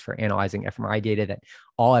techniques for analyzing fMRI data that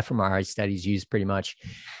all fMRI studies use pretty much.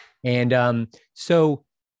 And so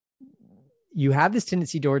you have this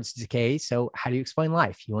tendency towards decay. So how do you explain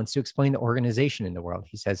life? He wants to explain the organization in the world.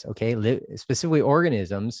 He says, okay, specifically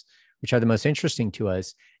organisms, which are the most interesting to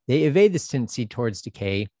us, they evade this tendency towards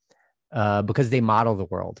decay because they model the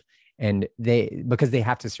world, and because they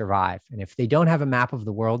have to survive. And if they don't have a map of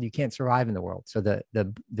the world, you can't survive in the world. So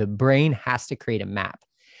the brain has to create a map.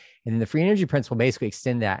 And the free energy principle basically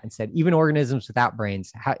extended that and said, even organisms without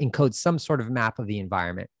brains encode some sort of map of the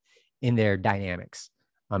environment in their dynamics.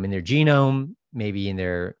 In their genome, maybe in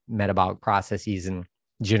their metabolic processes and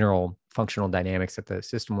general functional dynamics at the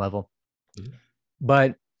system level.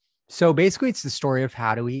 But So basically, it's the story of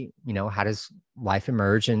how does life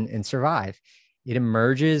emerge and survive? It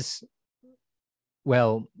emerges.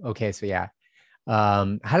 Well, okay, so yeah.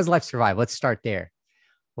 How does life survive? Let's start there.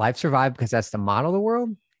 Life survive because that's the model of the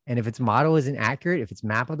world. And if its model isn't accurate, if its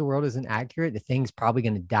map of the world isn't accurate, the thing's probably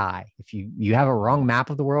going to die. If you have a wrong map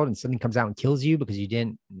of the world and something comes out and kills you because you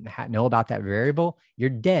didn't know about that variable, you're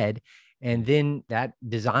dead. And then that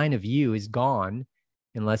design of you is gone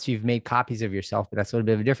unless you've made copies of yourself. But that's a little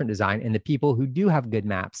bit of a different design. And the people who do have good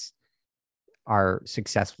maps are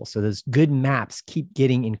successful. So those good maps keep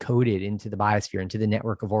getting encoded into the biosphere, into the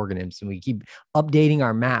network of organisms. And we keep updating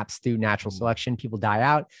our maps through natural selection. People die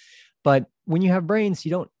out. But when you have brains,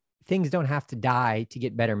 things don't have to die to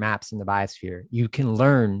get better maps in the biosphere. You can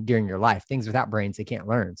learn during your life. Things without brains, they can't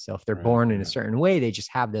learn. So if they're born in a certain way, they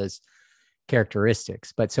just have those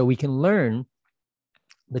characteristics. But so we can learn.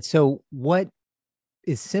 But so what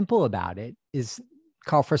is simple about it is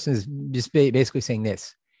Carl Friston is just basically saying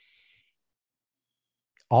this.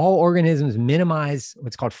 All organisms minimize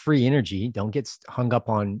what's called free energy. Don't get hung up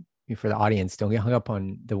on, for the audience, don't get hung up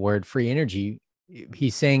on the word free energy.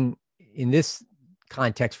 He's saying in this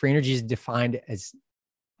context, free energy is defined as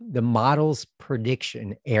the model's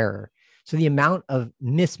prediction error. So the amount of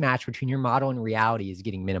mismatch between your model and reality is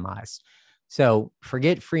getting minimized. So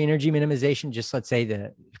forget free energy minimization. Just let's say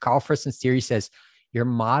the Carl Friston's theory says your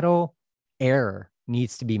model error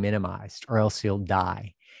needs to be minimized or else you'll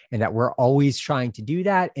die. And that we're always trying to do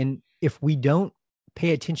that. And if we don't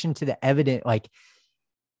pay attention to the evidence, like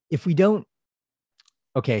if we don't,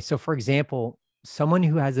 okay, so for example, someone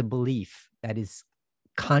who has a belief that is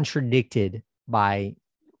contradicted by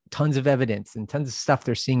tons of evidence and tons of stuff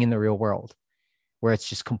they're seeing in the real world, where it's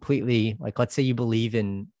just completely like, let's say you believe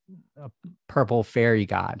in a purple fairy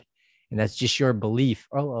god, and that's just your belief.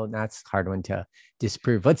 Oh, that's a hard one to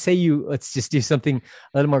disprove. Let's just do something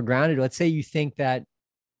a little more grounded. Let's say you think that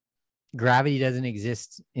gravity doesn't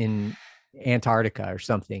exist in Antarctica or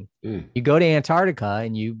something. You go to Antarctica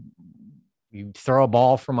and you throw a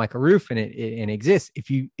ball from like a roof and it exists.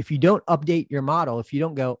 If you don't update your model, if you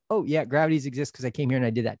don't go, oh yeah, gravities exist because I came here and I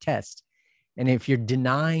did that test. And if you're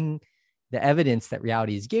denying the evidence that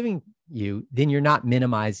reality is giving you, then you're not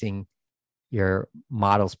minimizing your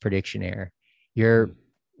model's prediction error. You're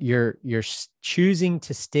choosing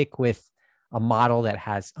to stick with a model that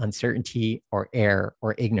has uncertainty or error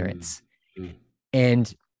or ignorance.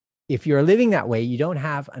 And if you're living that way, you don't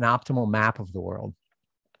have an optimal map of the world.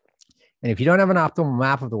 And if you don't have an optimal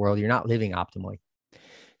map of the world, you're not living optimally.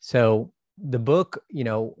 So the book,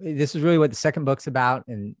 this is really what the second book's about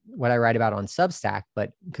and what I write about on Substack,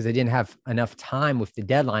 but because I didn't have enough time with the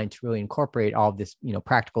deadline to really incorporate all of this,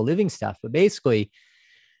 practical living stuff. But basically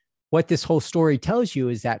what this whole story tells you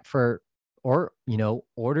is that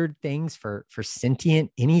ordered things for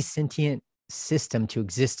any sentient system to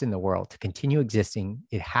exist in the world, to continue existing,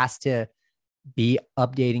 it has to be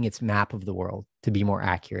updating its map of the world to be more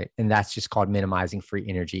accurate. And that's just called minimizing free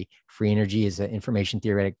energy. Free energy is an information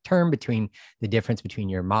theoretic term between the difference between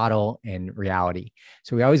your model and reality.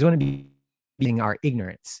 So we always want to be being our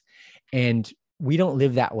ignorance. And we don't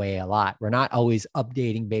live that way a lot. We're not always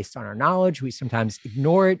updating based on our knowledge. We sometimes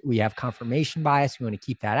ignore it. We have confirmation bias. We want to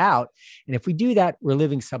keep that out. And if we do that, we're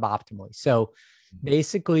living suboptimally. So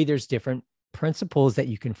basically, there's different principles that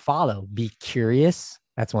you can follow. Be curious.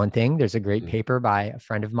 That's one thing. There's a great paper by a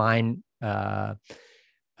friend of mine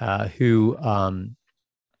who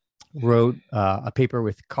wrote a paper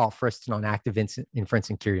with Carl Friston on active inference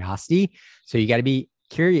and curiosity. So you got to be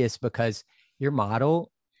curious because your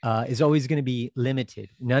model is always going to be limited.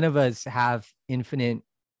 None of us have infinite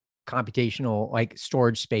computational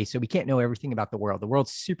storage space. So we can't know everything about the world. The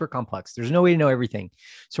world's super complex. There's no way to know everything.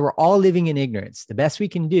 So we're all living in ignorance. The best we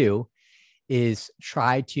can do is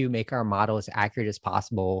try to make our model as accurate as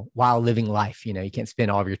possible while living life. You can't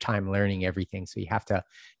spend all of your time learning everything. So you have to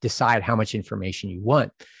decide how much information you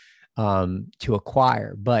want to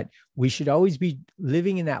acquire. But we should always be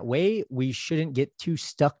living in that way. We shouldn't get too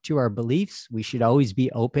stuck to our beliefs. We should always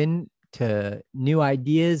be open to new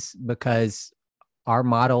ideas because our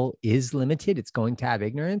model is limited. It's going to have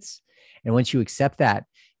ignorance. And once you accept that,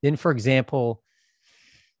 then, for example,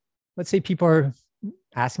 let's say people are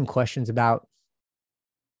asking questions about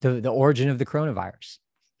the origin of the coronavirus.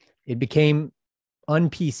 It became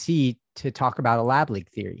un-PC to talk about a lab leak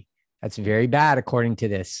theory. That's very bad according to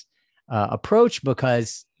this approach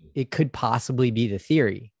because it could possibly be the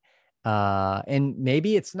theory. And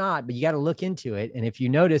maybe it's not, but you got to look into it. And if you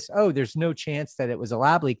notice, oh, there's no chance that it was a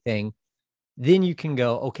lab leak thing, then you can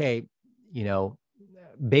go, okay,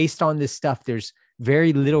 based on this stuff, there's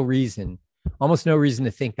very little reason, almost no reason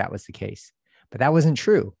to think that was the case. But that wasn't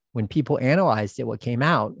true. when people analyzed it, what came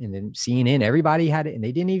out, and then CNN, everybody had it, and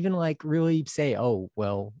they didn't even like really say, oh,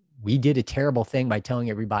 well, we did a terrible thing by telling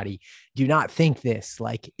everybody, do not think this,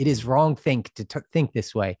 like it is wrong think to think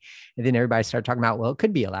this way. And then everybody started talking about, well, it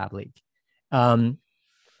could be a lab leak. And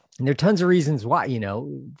there are tons of reasons why,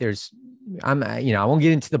 I won't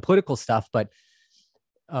get into the political stuff, but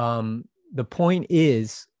the point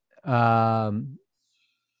is, a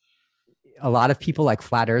lot of people like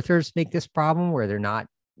flat earthers make this problem where they're not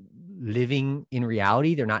living in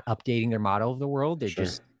reality. They're not updating their model of the world. They're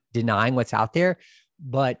just denying what's out there.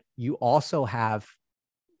 But you also have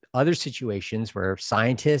other situations where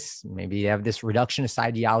scientists, maybe they have this reductionist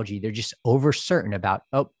ideology. They're just over certain about,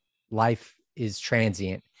 oh, life is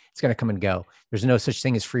transient. It's going to come and go. There's no such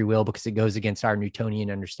thing as free will because it goes against our Newtonian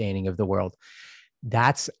understanding of the world.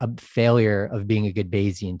 That's a failure of being a good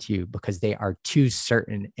Bayesian too, because they are too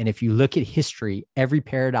certain. And if you look at history, every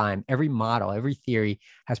paradigm, every model, every theory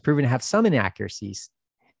has proven to have some inaccuracies.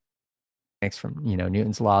 Thanks from,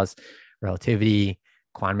 Newton's laws, relativity,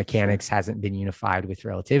 quantum mechanics hasn't been unified with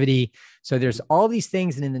relativity. So there's all these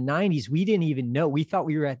things. And in the 90s, we didn't even know. We thought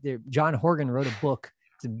we were at the, John Horgan wrote a book.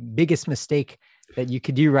 It's the biggest mistake that you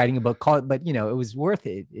could do writing a book called, but it was worth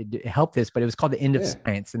it. It helped us, but it was called The End of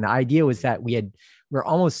Science. And the idea was that we're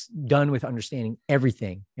almost done with understanding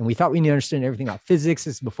everything. And we thought we knew understood everything about physics.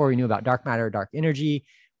 This is before we knew about dark matter or dark energy,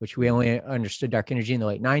 which we only understood dark energy in the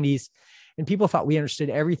late 90s. And people thought we understood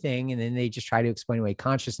everything. And then they just try to explain away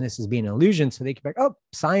consciousness as being an illusion. So they could be like, oh,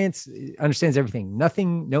 science understands everything.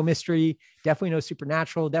 Nothing, no mystery, definitely no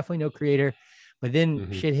supernatural, definitely no creator. But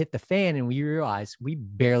then shit hit the fan and we realized we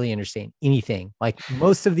barely understand anything. Like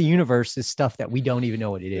most of the universe is stuff that we don't even know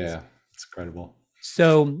what it is. Yeah, it's incredible.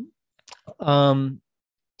 So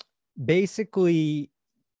basically,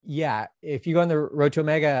 if you go on the Road to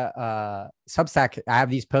Omega Substack, I have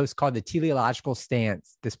these posts called the teleological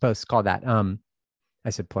stance. This post is called that. I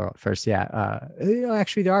said plural at first.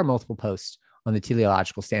 Actually, there are multiple posts on the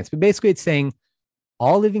teleological stance, but basically it's saying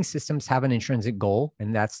all living systems have an intrinsic goal,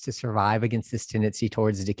 and that's to survive against this tendency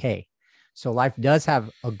towards decay. So life does have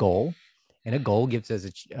a goal, and a goal gives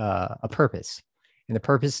us a purpose. And the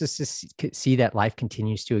purpose is to see that life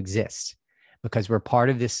continues to exist because we're part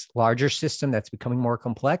of this larger system that's becoming more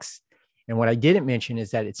complex. And what I didn't mention is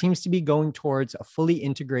that it seems to be going towards a fully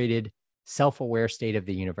integrated, self-aware state of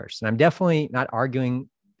the universe. And I'm definitely not arguing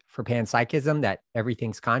for panpsychism that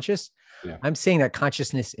everything's conscious. Yeah. I'm saying that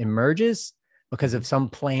consciousness emerges because of some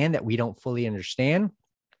plan that we don't fully understand.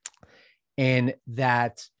 And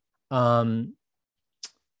that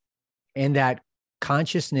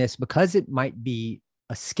consciousness, because it might be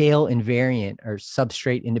a scale invariant or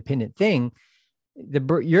substrate independent thing,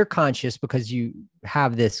 you're conscious because you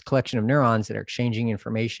have this collection of neurons that are exchanging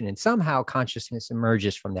information, and somehow consciousness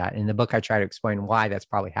emerges from that. In the book, I try to explain why that's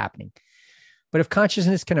probably happening. But if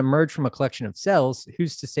consciousness can emerge from a collection of cells,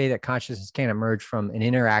 who's to say that consciousness can't emerge from an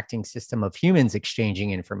interacting system of humans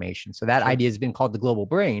exchanging information? So that idea has been called the global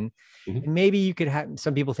brain. And maybe you could have,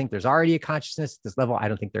 some people think there's already a consciousness at this level. I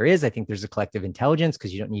don't think there is. I think there's a collective intelligence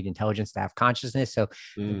because you don't need intelligence to have consciousness. So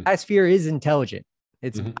the biosphere is intelligent.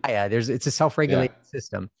 It's Gaia. It's a self-regulating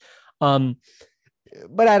system. But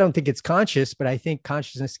I don't think it's conscious, but I think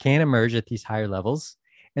consciousness can emerge at these higher levels.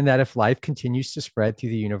 And that if life continues to spread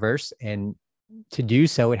through the universe, and to do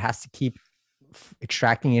so, it has to keep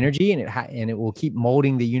extracting energy, and it will keep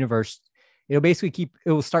molding the universe. It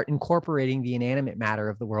will start incorporating the inanimate matter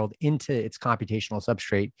of the world into its computational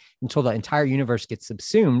substrate until the entire universe gets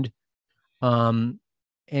subsumed.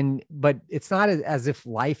 But it's not as if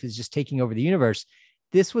life is just taking over the universe.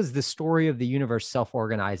 This was the story of the universe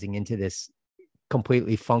self-organizing into this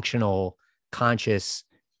completely functional, conscious,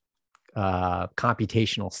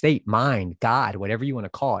 computational state, mind, God, whatever you want to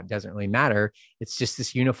call it, doesn't really matter. It's just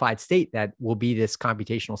this unified state that will be this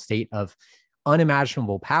computational state of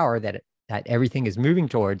unimaginable power that everything is moving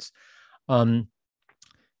towards.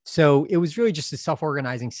 So it was really just a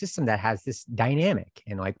self-organizing system that has this dynamic,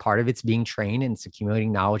 and like part of it's being trained and it's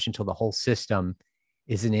accumulating knowledge until the whole system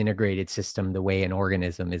is an integrated system, the way an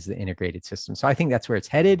organism is the integrated system. So I think that's where it's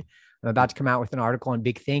headed. I'm about to come out with an article on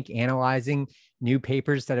Big Think, analyzing new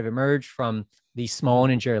papers that have emerged from the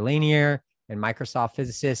Smolin and Gerlanier and Microsoft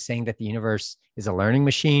physicists saying that the universe is a learning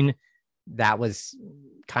machine. That was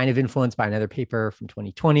kind of influenced by another paper from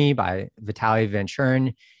 2020 by Vitaly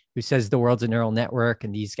Vanchurin, who says the world's a neural network.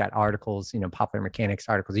 And these got articles, popular mechanics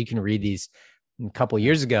articles. You can read these a couple of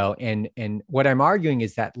years ago. And what I'm arguing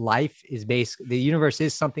is that life is the universe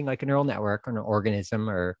is something like a neural network or an organism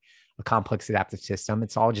or a complex adaptive system.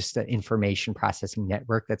 It's all just an information processing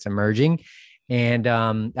network that's emerging. And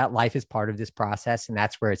that life is part of this process, and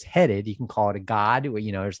that's where it's headed. You can call it a God.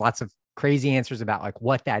 You know, there's lots of crazy answers about like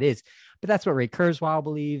what that is, but that's what Ray Kurzweil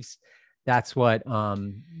believes. That's what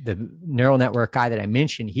the neural network guy that I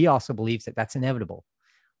mentioned, he also believes that that's inevitable,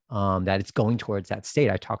 that it's going towards that state.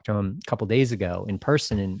 I talked to him a couple of days ago in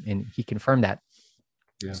person, and he confirmed that.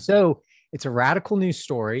 Yeah. So it's a radical new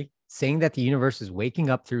story saying that the universe is waking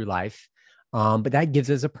up through life. But that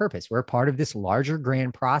gives us a purpose. We're a part of this larger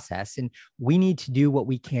grand process, and we need to do what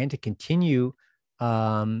we can to continue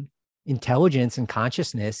intelligence and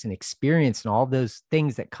consciousness and experience and all those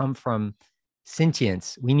things that come from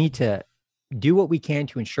sentience. We need to do what we can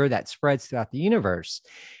to ensure that spreads throughout the universe.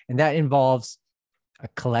 And that involves a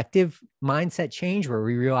collective mindset change where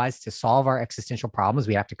we realize to solve our existential problems,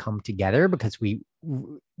 we have to come together, because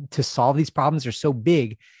to solve these problems are so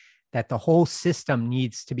big that the whole system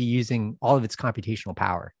needs to be using all of its computational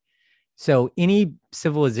power. So any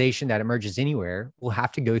civilization that emerges anywhere will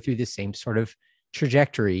have to go through the same sort of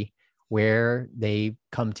trajectory where they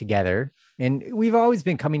come together. And we've always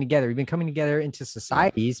been coming together. We've been coming together into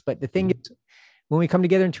societies. But the thing is, when we come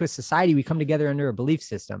together into a society, we come together under a belief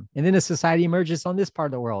system. And then a society emerges on this part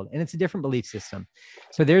of the world, and it's a different belief system.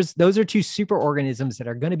 So those are two superorganisms that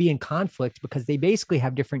are going to be in conflict because they basically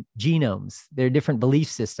have different genomes. They're different belief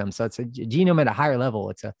systems. So it's a genome at a higher level.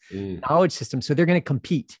 It's a knowledge system. So they're going to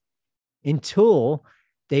compete until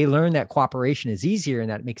they learn that cooperation is easier, and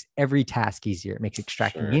that it makes every task easier. It makes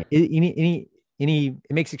extracting it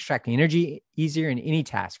makes extracting energy easier in any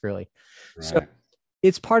task, really. Right. So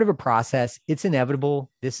it's part of a process. It's inevitable.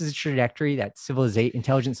 This is a trajectory that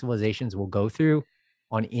intelligent civilizations will go through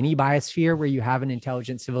on any biosphere where you have an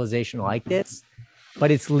intelligent civilization like this, but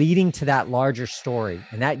it's leading to that larger story.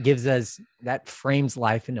 And that frames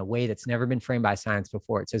life in a way that's never been framed by science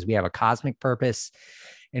before. It says we have a cosmic purpose,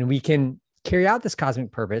 and we can carry out this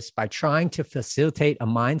cosmic purpose by trying to facilitate a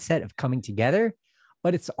mindset of coming together.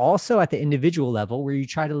 But it's also at the individual level where you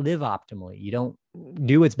try to live optimally. You don't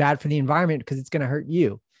do what's bad for the environment because it's going to hurt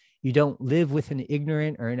you. You don't live with an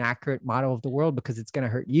ignorant or inaccurate model of the world because it's going to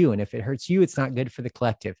hurt you. And if it hurts you, it's not good for the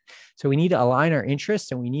collective. So we need to align our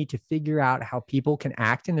interests, and we need to figure out how people can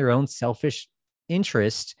act in their own selfish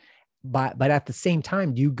interest, but at the same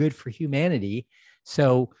time, do good for humanity.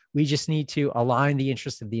 So we just need to align the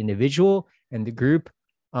interests of the individual and the group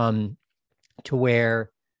to where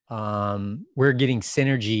we're getting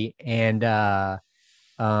synergy, and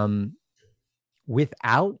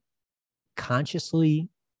without consciously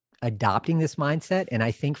adopting this mindset. And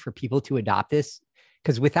I think for people to adopt this,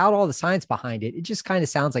 because without all the science behind it, it just kind of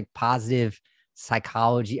sounds like positive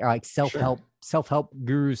psychology or like self-help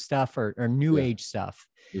guru stuff or new age stuff.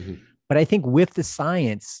 Mm-hmm. But I think with the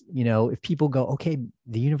science, if people go, okay,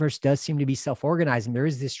 the universe does seem to be self-organizing. There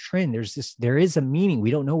is this trend. There is a meaning.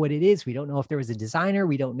 We don't know what it is. We don't know if there was a designer.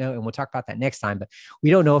 We don't know. And we'll talk about that next time, but we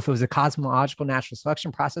don't know if it was a cosmological natural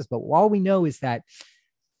selection process. But all we know is that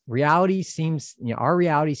our reality seems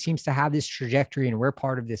to have this trajectory, and we're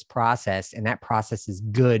part of this process. And that process is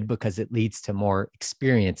good because it leads to more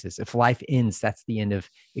experiences. If life ends, that's the end of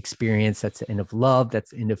experience. That's the end of love.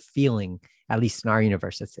 That's the end of feeling. At least in our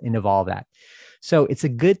universe, that's the end of all that. So it's a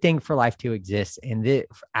good thing for life to exist. And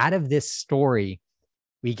out of this story,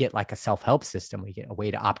 we get like a self-help system. We get a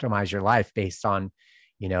way to optimize your life based on,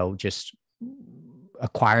 just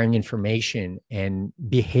acquiring information and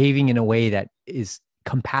behaving in a way that is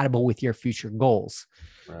compatible with your future goals.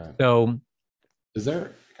 Right. So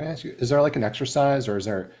can I ask you, is there like an exercise, or is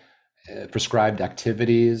there prescribed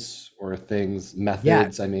activities or things,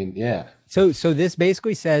 methods? Yeah. I mean, yeah. So this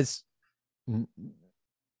basically says,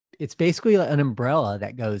 it's basically an umbrella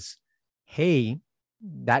that goes, hey,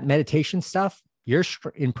 that meditation stuff, you're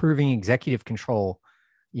improving executive control,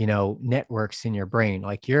 networks in your brain.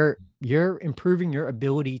 Like you're improving your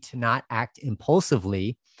ability to not act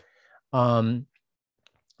impulsively. So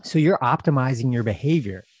you're optimizing your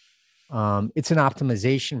behavior. It's an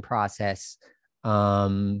optimization process.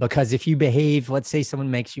 Because if you behave, let's say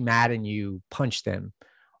someone makes you mad and you punch them,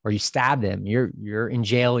 or you stab them, you're in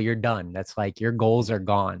jail, you're done. That's like your goals are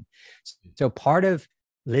gone. So part of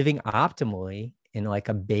living optimally in like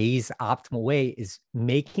a Bayes optimal way is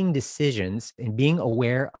making decisions and being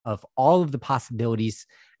aware of all of the possibilities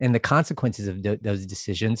and the consequences of those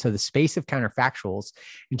decisions. So the space of counterfactuals,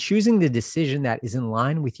 and choosing the decision that is in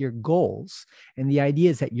line with your goals. And the idea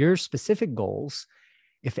is that your specific goals,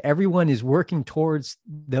 if everyone is working towards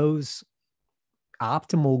those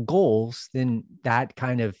optimal goals, then that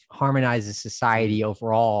kind of harmonizes society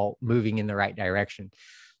overall, moving in the right direction.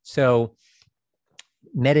 So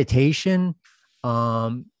meditation,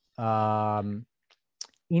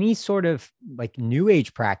 any sort of like new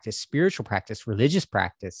age practice, spiritual practice, religious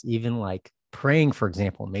practice, even like praying, for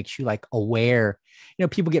example, makes you like aware.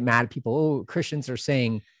 People get mad at people. Oh, Christians are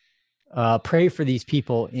saying, pray for these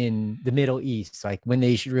people in the Middle East, like when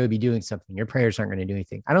they should really be doing something. Your prayers aren't going to do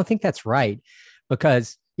anything. I don't think that's right,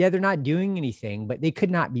 because yeah, they're not doing anything, but they could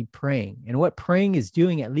not be praying. And what praying is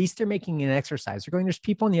doing, at least they're making an exercise. They're going, there's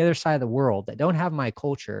people on the other side of the world that don't have my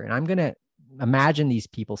culture, and I'm going to imagine these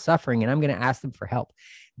people suffering, and I'm going to ask them for help.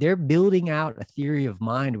 They're building out a theory of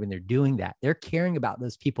mind when they're doing that. They're caring about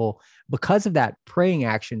those people because of that praying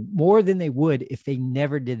action more than they would if they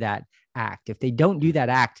never did that act. If they don't do that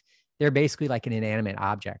act, they're basically like an inanimate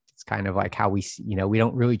object. It's kind of like how we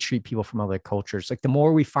don't really treat people from other cultures. Like the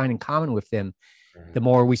more we find in common with them, the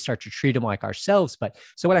more we start to treat them like ourselves. But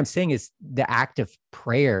so what I'm saying is the act of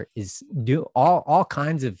prayer is do all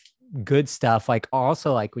kinds of good stuff. Like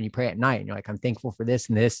also like when you pray at night and you're like, I'm thankful for this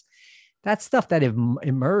and this, that's stuff that have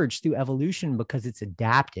emerged through evolution because it's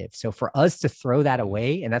adaptive. So for us to throw that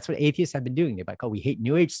away, and that's what atheists have been doing. They're like, oh, we hate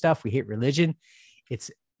new age stuff. We hate religion.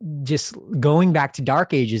 It's just going back to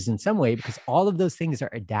dark ages in some way, because all of those things are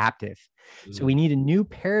adaptive. So we need a new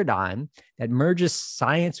paradigm that merges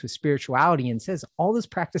science with spirituality and says all those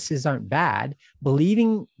practices aren't bad.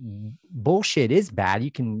 Believing bullshit is bad.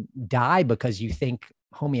 You can die because you think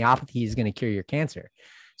homeopathy is going to cure your cancer.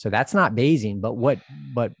 So that's not Bayesian,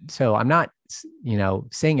 so I'm not,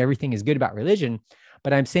 saying everything is good about religion,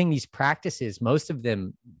 but I'm saying these practices, most of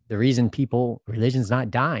them, the reason religion's not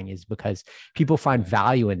dying is because people find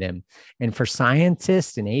value in them. And for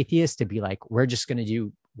scientists and atheists to be like, we're just going to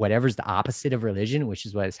do whatever's the opposite of religion, which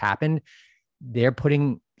is what has happened, they're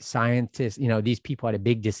putting scientists, these people at a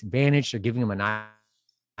big disadvantage. They're giving them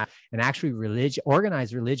and actually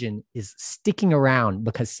organized religion is sticking around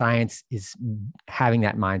because science is having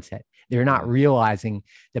that mindset. They're not realizing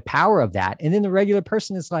the power of that. And then the regular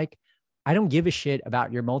person is like, I don't give a shit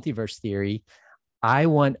about your multiverse theory. I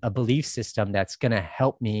want a belief system that's going to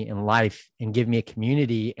help me in life and give me a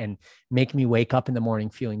community and make me wake up in the morning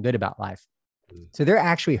feeling good about life. So they're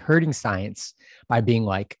actually hurting science by being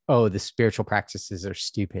like, oh, the spiritual practices are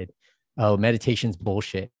stupid. Oh, meditation's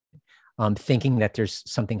bullshit. Thinking that there's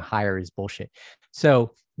something higher is bullshit.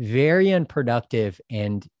 So very unproductive.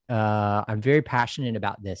 And I'm very passionate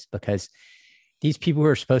about this because these people who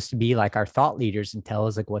are supposed to be like our thought leaders and tell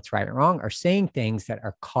us like what's right and wrong are saying things that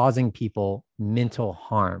are causing people mental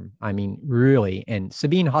harm. I mean, really. And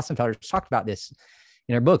Sabine Hossenfelder talked about this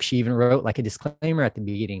in her book. She even wrote like a disclaimer at the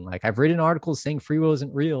beginning. Like, I've written articles saying free will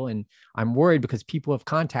isn't real. And I'm worried because people have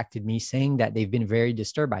contacted me saying that they've been very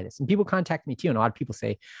disturbed by this. And people contact me too. And a lot of people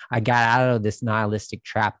say, I got out of this nihilistic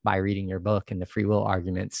trap by reading your book and the free will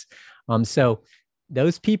arguments. So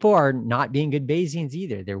those people are not being good Bayesians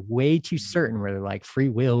either. They're way too certain where they're like, free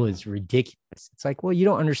will is ridiculous. It's like, well, you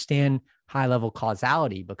don't understand high level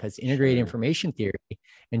causality because integrated information theory,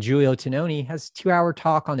 and Giulio Tononi has a 2-hour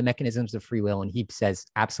talk on the mechanisms of free will. And he says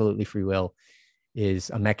absolutely free will is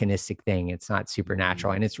a mechanistic thing. It's not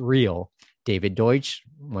supernatural and it's real. David Deutsch,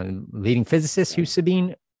 one of the leading physicists who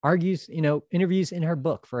Sabine argues, interviews in her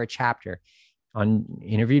book for a chapter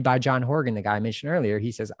interviewed by John Horgan, the guy I mentioned earlier.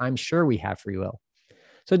 He says, I'm sure we have free will.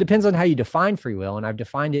 So it depends on how you define free will. And I've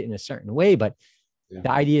defined it in a certain way, but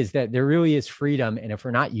the idea is that there really is freedom. And if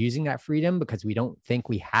we're not using that freedom because we don't think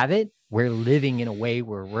we have it, we're living in a way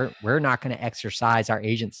where we're not going to exercise our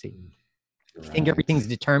agency. Right. You think everything's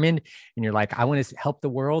determined and you're like, I want to help the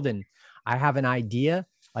world and I have an idea.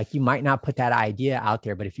 Like, you might not put that idea out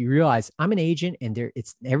there, but if you realize I'm an agent and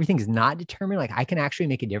everything's not determined, like I can actually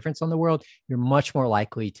make a difference on the world, you're much more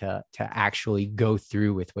likely to actually go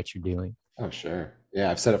through with what you're doing. Oh, sure. Yeah,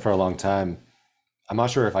 I've said it for a long time. I'm not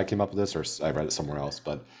sure if I came up with this or I read it somewhere else,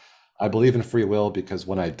 but I believe in free will because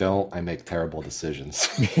when I don't, I make terrible decisions.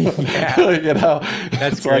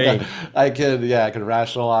 That's great. Like I can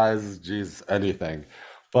rationalize, anything.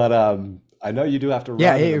 But I know you do have to run.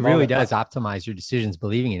 Yeah, it really does optimize your decisions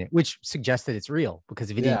believing in it, which suggests that it's real because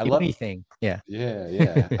if you didn't do anything, Yeah.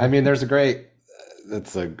 I mean, there's a great,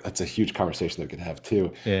 that's a huge conversation that we could have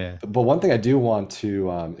too. Yeah. But one thing I do want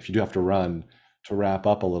to, if you do have to run, to wrap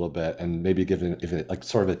up a little bit and maybe give it like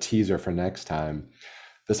sort of a teaser for next time,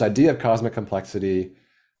 this idea of cosmic complexity,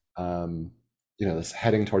 this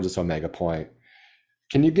heading towards this omega point.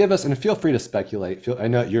 Can you give us, and feel free to speculate. I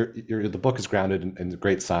know the book is grounded in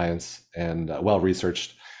great science and well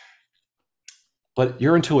researched, but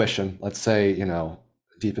your intuition, let's say,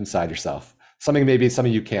 deep inside yourself, something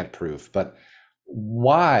you can't prove, but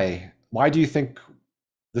why do you think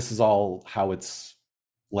this is all how it's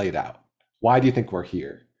laid out? Why do you think we're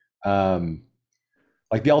here?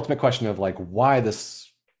 Like the ultimate question of like, why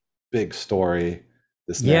this big story,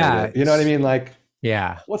 this Yeah. narrative. You know what I mean? Like,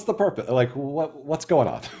 Yeah. what's the purpose? Like, what's going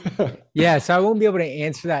on? Yeah. So I won't be able to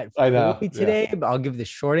answer that I know. fully Yeah. today, but I'll give the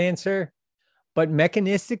short answer. But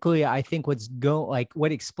mechanistically, I think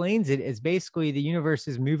what explains it is basically the universe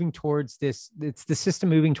is moving towards this. It's the system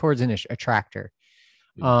moving towards an attractor.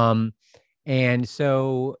 Um, and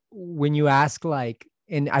so when you ask like,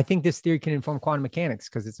 and I think this theory can inform quantum mechanics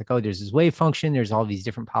because it's like, oh, there's this wave function, there's all these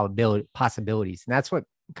different possibilities. And that's what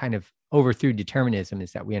kind of overthrew determinism,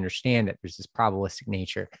 is that we understand that there's this probabilistic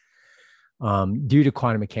nature due to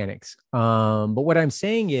quantum mechanics. But what I'm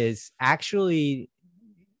saying is actually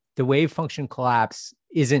the wave function collapse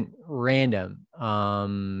isn't random.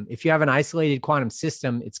 If you have an isolated quantum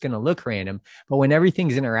system, it's going to look random. But when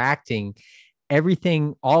everything's interacting,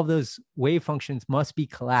 all of those wave functions must be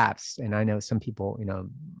collapsed. And I know some people,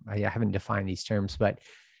 I haven't defined these terms, but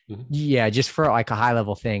yeah, just for like a high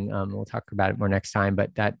level thing, we'll talk about it more next time.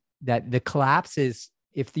 But that the collapse is,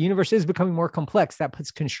 if the universe is becoming more complex, that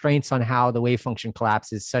puts constraints on how the wave function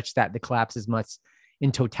collapses, such that the collapses must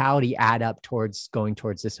in totality add up towards going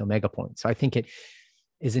towards this omega point. So I think it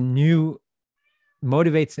is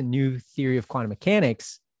motivates a new theory of quantum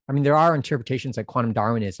mechanics. I mean, there are interpretations like quantum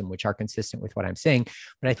Darwinism, which are consistent with what I'm saying,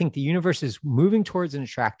 but I think the universe is moving towards an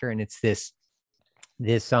attractor, and it's this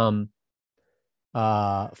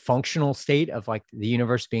functional state of like the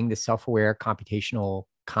universe being the self-aware, computational,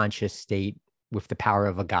 conscious state with the power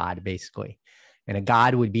of a god, basically. And a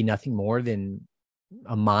god would be nothing more than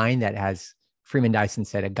a mind that has, Freeman Dyson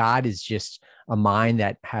said, a god is just a mind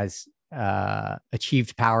that has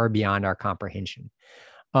achieved power beyond our comprehension.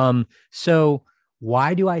 So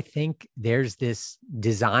why do I think there's this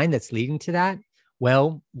design that's leading to that?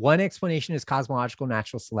 Well, one explanation is cosmological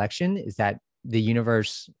natural selection, is that the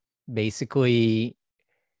universe, basically,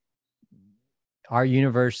 our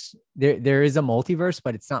universe, there is a multiverse,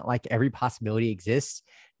 but it's not like every possibility exists.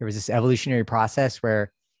 There was this evolutionary process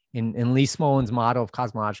where in Lee Smolin's model of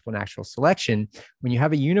cosmological natural selection, when you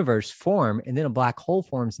have a universe form and then a black hole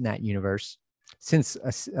forms in that universe, since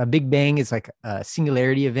a Big Bang is like a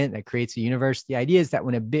singularity event that creates a universe, the idea is that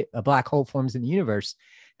when a black hole forms in the universe,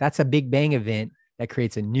 that's a Big Bang event that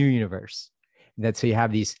creates a new universe. And that's so you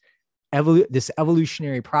have this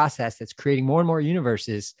evolutionary process that's creating more and more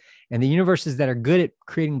universes, and the universes that are good at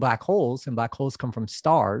creating black holes, and black holes come from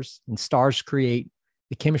stars, and stars create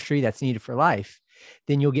the chemistry that's needed for life,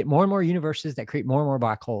 then you'll get more and more universes that create more and more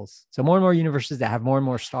black holes. So more and more universes that have more and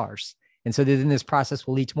more stars. And so then this process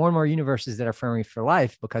will lead to more and more universes that are forming for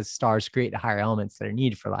life, because stars create the higher elements that are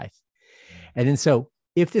needed for life. And then so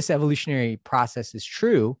if this evolutionary process is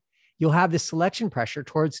true, you'll have this selection pressure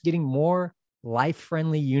towards getting more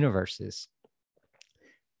life-friendly universes.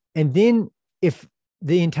 And then if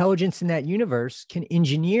the intelligence in that universe can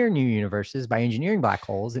engineer new universes by engineering black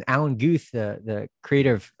holes, and Alan Guth, the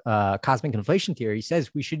creator of cosmic inflation theory,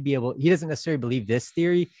 says we should be able, he doesn't necessarily believe this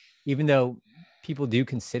theory, even though people do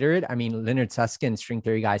consider it. I mean, Leonard Susskind, string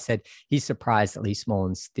theory guy, said he's surprised at least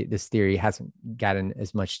Smolin's this theory hasn't gotten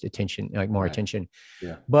as much attention, like more attention.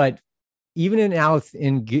 Yeah. But even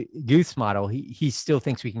in Guth's model, he still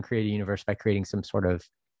thinks we can create a universe by creating some sort of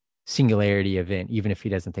singularity event, even if he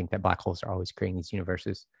doesn't think that black holes are always creating these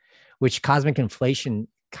universes, which cosmic inflation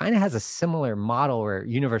kind of has a similar model where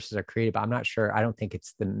universes are created, but I'm not sure. I don't think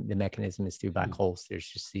it's the mechanism is through black holes. There's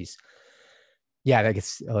just these, yeah, that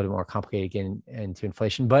gets a little more complicated again into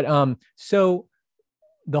inflation. But so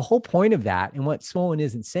the whole point of that, and what Smolin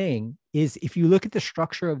isn't saying, is if you look at the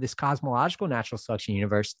structure of this cosmological natural selection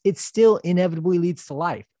universe, it still inevitably leads to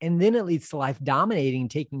life. And then it leads to life dominating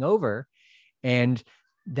and taking over. And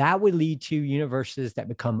that would lead to universes that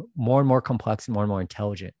become more and more complex and more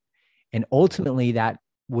intelligent. And ultimately, that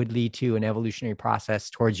would lead to an evolutionary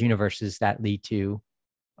process towards universes that lead to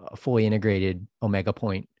fully integrated omega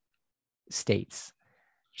point states,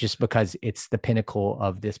 just because it's the pinnacle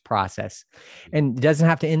of this process. And it doesn't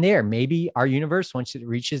have to end there. Maybe our universe, once it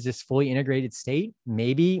reaches this fully integrated state,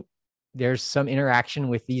 maybe there's some interaction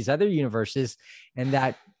with these other universes, and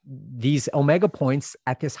that these omega points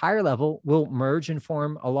at this higher level will merge and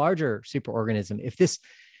form a larger superorganism. If this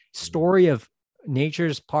story of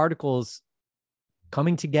nature's particles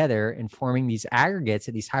coming together and forming these aggregates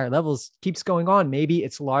at these higher levels keeps going on, maybe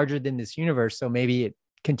it's larger than this universe, so maybe it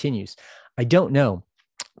continues. I don't know.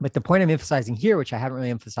 But the point I'm emphasizing here, which I haven't really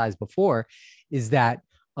emphasized before, is that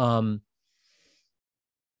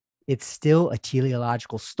it's still a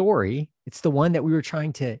teleological story. It's the one that we were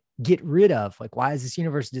trying to get rid of. Like, why is this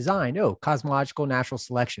universe designed? Oh, cosmological natural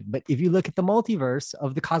selection. But if you look at the multiverse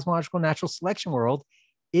of the cosmological natural selection world,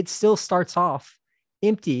 it still starts off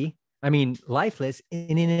empty, lifeless,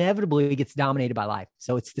 and inevitably gets dominated by life.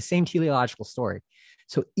 So it's the same teleological story.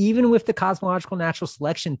 So even with the cosmological natural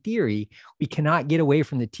selection theory, we cannot get away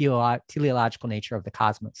from the teleological nature of the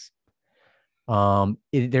cosmos.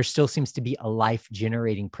 There still seems to be a life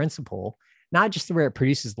generating principle, not just where it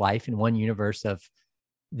produces life in one universe of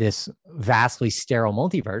this vastly sterile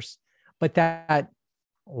multiverse, but that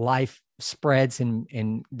life spreads and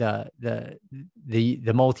the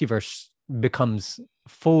multiverse becomes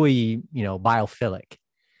fully, biophilic.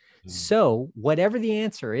 So whatever the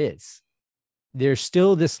answer is, there's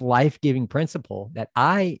still this life-giving principle that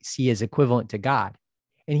I see as equivalent to God.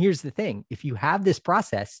 And here's the thing: if you have this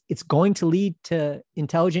process, it's going to lead to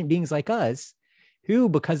intelligent beings like us who,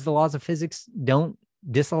 because the laws of physics don't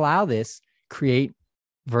disallow this, create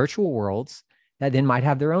virtual worlds that then might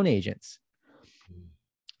have their own agents.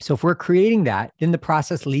 So if we're creating that, then the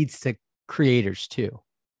process leads to creators too.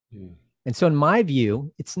 And so in my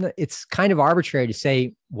view, it's kind of arbitrary to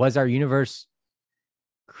say, was our universe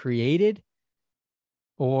created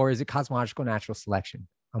or is it cosmological natural selection?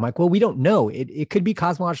 I'm like, well, we don't know. It could be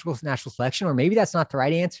cosmological natural selection, or maybe that's not the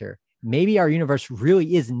right answer. Maybe our universe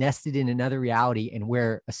really is nested in another reality and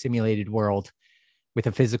we're a simulated world with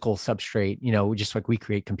a physical substrate, just like we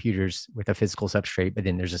create computers with a physical substrate, but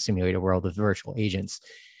then there's a simulated world of virtual agents.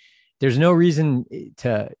 There's no reason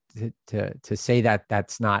to say that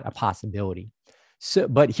that's not a possibility. So,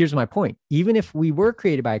 but here's my point. Even if we were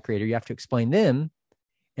created by a creator, you have to explain them.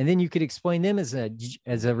 And then you could explain them as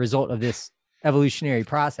a result of this evolutionary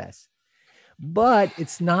process. But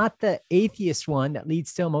it's not the atheist one that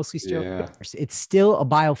leads to a mostly sterile universe. It's still a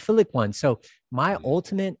biophilic one. So my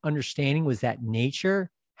ultimate understanding was that nature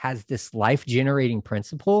has this life-generating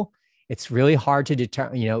principle. It's really hard to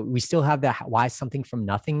determine, we still have the why something from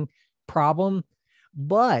nothing problem,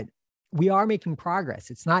 but we are making progress.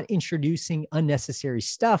 It's not introducing unnecessary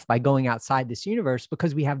stuff by going outside this universe,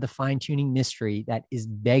 because we have the fine-tuning mystery that is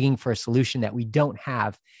begging for a solution that we don't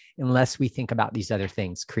have unless we think about these other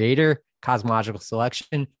things: creator, cosmological selection,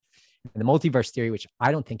 and the multiverse theory, which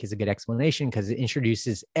I don't think is a good explanation because it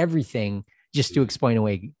introduces everything just to explain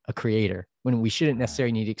away a creator, when we shouldn't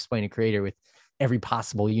necessarily need to explain a creator with every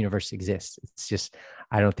possible universe exists. It's just,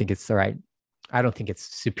 I don't think it's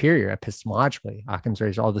superior epistemologically. Occam's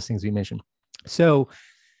razor, all those things we mentioned. So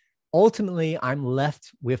ultimately, I'm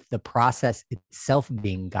left with the process itself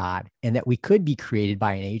being God, and that we could be created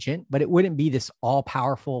by an agent, but it wouldn't be this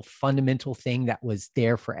all-powerful fundamental thing that was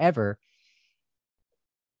there forever.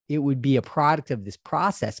 It would be a product of this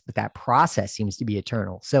process, but that process seems to be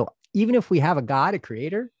eternal. So even if we have a God, a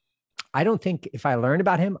creator, I don't think, if I learned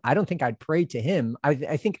about him, I don't think I'd pray to him.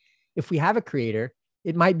 I think if we have a creator,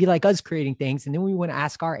 it might be like us creating things. And then we want to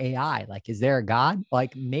ask our AI, like, is there a God?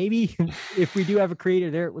 Like, maybe if we do have a creator,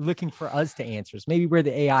 they're looking for us to answers. Maybe we're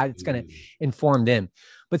the AI that's going to inform them.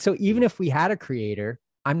 But so even if we had a creator,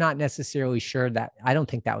 I'm not necessarily sure that, I don't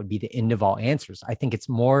think that would be the end of all answers. I think it's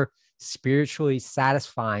more spiritually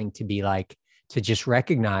satisfying to be like, to just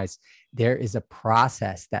recognize there is a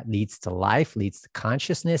process that leads to life, leads to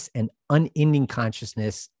consciousness, and unending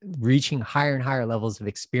consciousness, reaching higher and higher levels of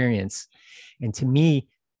experience. And to me,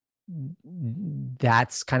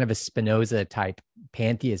 that's kind of a Spinoza type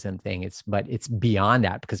pantheism thing. But it's beyond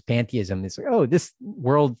that, because pantheism is like, oh, this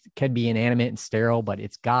world can be inanimate and sterile, but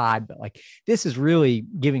it's God. But like, this is really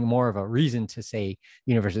giving more of a reason to say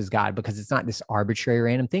the universe is God, because it's not this arbitrary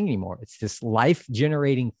random thing anymore. It's this life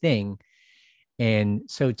generating thing. And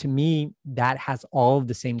so to me, that has all of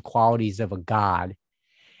the same qualities of a God.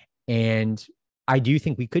 And I do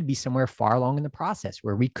think we could be somewhere far along in the process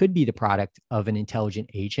where we could be the product of an intelligent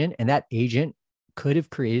agent, and that agent could have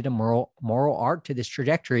created a moral arc to this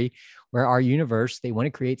trajectory where our universe, they want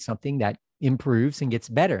to create something that improves and gets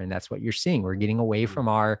better. And that's what you're seeing. We're getting away from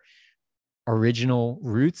our original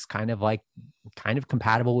roots, kind of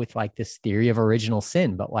compatible with like this theory of original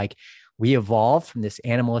sin, but like, we evolve from this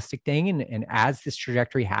animalistic thing. And as this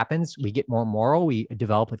trajectory happens, we get more moral. We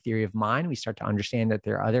develop a theory of mind. We start to understand that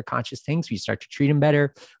there are other conscious things. We start to treat them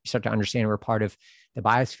better. We start to understand we're part of the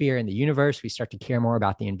biosphere and the universe. We start to care more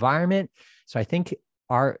about the environment. So I think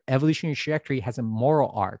our evolutionary trajectory has a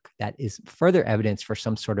moral arc that is further evidence for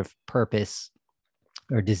some sort of purpose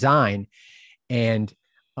or design. And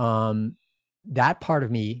that part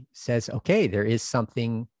of me says, okay, there is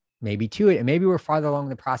something maybe to it. And maybe we're farther along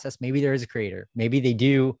the process. Maybe there is a creator. Maybe they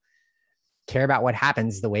do care about what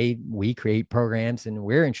happens the way we create programs, and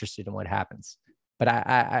we're interested in what happens. But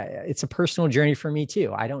it's a personal journey for me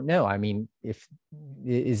too. I don't know. I mean,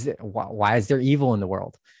 why is there evil in the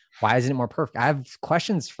world? Why isn't it more perfect? I have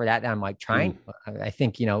questions for that. I'm like trying. I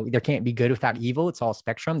think, there can't be good without evil. It's all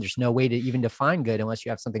spectrum. There's no way to even define good unless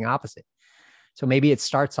you have something opposite. So maybe it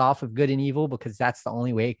starts off with good and evil because that's the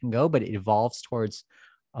only way it can go, but it evolves towards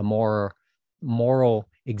a more moral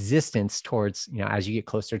existence towards, as you get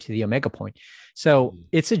closer to the omega point. So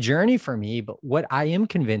it's a journey for me, but what I am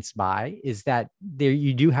convinced by is that there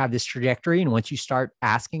you do have this trajectory. And once you start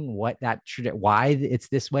asking why it's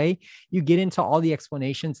this way, you get into all the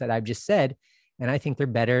explanations that I've just said. And I think they're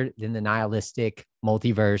better than the nihilistic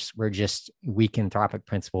multiverse. We're just weak anthropic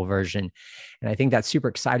principle version. And I think that's super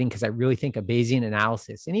exciting because I really think a Bayesian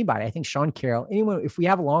analysis, anybody, I think Sean Carroll, anyone, if we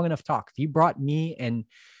have a long enough talk, if you brought me and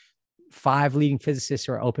 5 leading physicists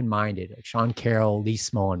who are open-minded, like Sean Carroll, Lee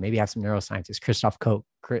Smolin, maybe have some neuroscientists, Christoph Koch,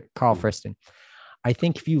 Carl Friston. I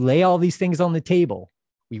think if you lay all these things on the table,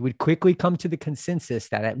 we would quickly come to the consensus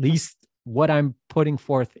that at least what I'm putting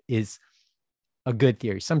forth is a good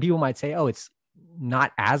theory. Some people might say, oh, it's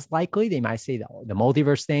not as likely. They might say the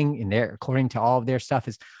multiverse thing in there, according to all of their stuff,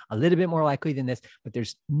 is a little bit more likely than this, but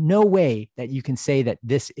there's no way that you can say that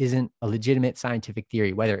this isn't a legitimate scientific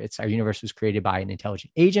theory, whether it's our universe was created by an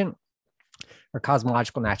intelligent agent or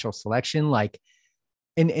cosmological natural selection.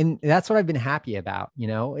 And that's what I've been happy about.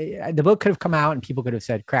 The book could have come out and people could have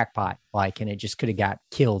said crackpot, and it just could have got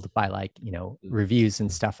killed by reviews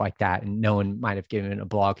and stuff like that. And no one might have given a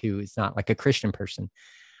blog who is not like a Christian person.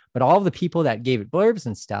 But all of the people that gave it blurbs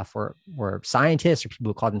and stuff were scientists or people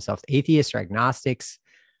who called themselves atheists or agnostics.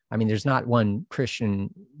 I mean, there's not one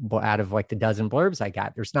Christian out of the dozen blurbs I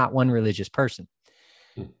got. There's not one religious person.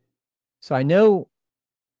 So I know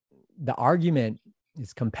the argument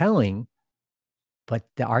is compelling, but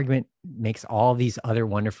the argument makes all these other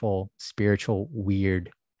wonderful spiritual,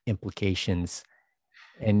 weird implications.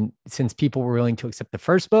 And since people were willing to accept the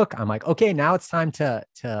first book, I'm like, okay, now it's time to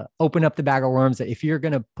open up the bag of worms. That if you're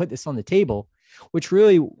going to put this on the table, which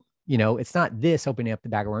really, it's not this opening up the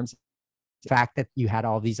bag of worms, the fact that you had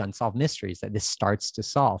all these unsolved mysteries that this starts to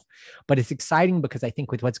solve. But it's exciting because I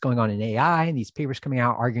think with what's going on in AI and these papers coming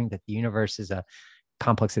out arguing that the universe is a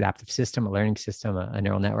complex adaptive system, a learning system, a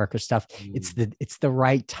neural network or stuff, it's the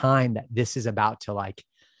right time that this is about to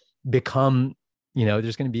become,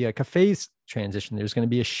 there's going to be a phase transition. There's going to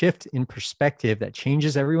be a shift in perspective that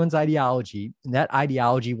changes everyone's ideology, and that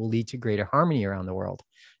ideology will lead to greater harmony around the world.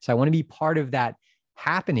 So I want to be part of that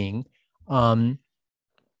happening. And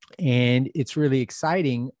it's really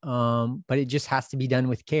exciting. But it just has to be done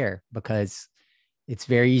with care because it's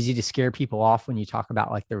very easy to scare people off when you talk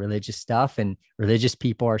about the religious stuff, and religious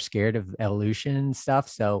people are scared of evolution and stuff.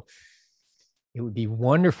 So it would be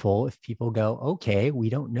wonderful if people go, okay, we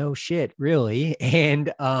don't know shit really.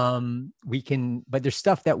 And we can, but there's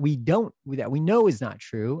stuff that we know is not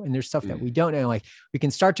true. And there's stuff that we don't know. We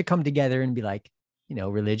can start to come together and be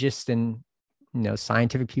religious and,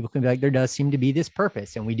 scientific people can be there does seem to be this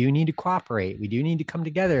purpose and we do need to cooperate. We do need to come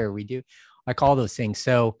together. We do all those things.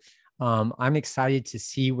 So I'm excited to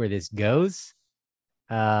see where this goes.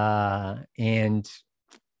 And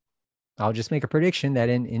I'll just make a prediction that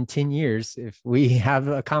in 10 years, if we have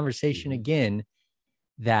a conversation again,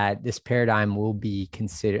 that this paradigm will be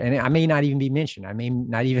considered. And I may not even be mentioned. I may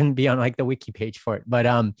not even be on the wiki page for it. But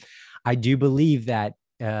I do believe that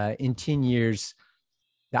in 10 years,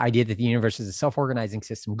 the idea that the universe is a self-organizing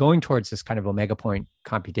system going towards this kind of omega point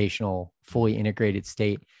computational, fully integrated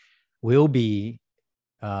state will be,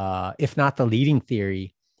 if not the leading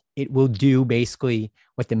theory, it will do basically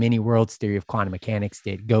what the many worlds theory of quantum mechanics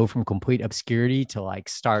did, go from complete obscurity to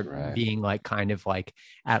start being kind of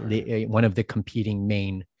at one of the competing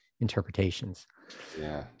main interpretations.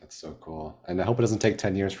 Yeah, that's so cool. And I hope it doesn't take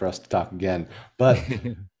 10 years for us to talk again. But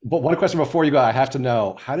one question before you go, I have to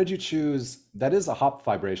know, how did you choose, that is a hopf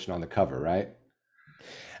vibration on the cover, right?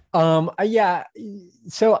 Yeah.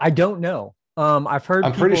 So I don't know. I've heard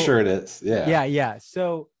I'm pretty sure it is. Yeah. Yeah.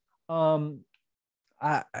 So there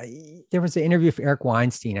was an interview with Eric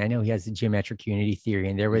Weinstein. I know he has the geometric unity theory,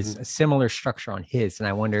 and there was a similar structure on his. And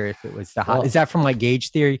I wonder if it was is that from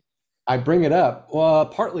gauge theory? I bring it up. Well,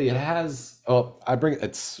 partly it has.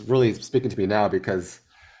 It's really speaking to me now because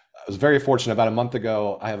I was very fortunate. About a month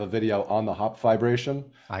ago, I have a video on the hopf vibration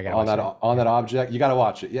on that object. You got to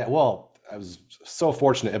watch it. Yeah. Well, I was so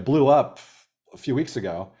fortunate. It blew up a few weeks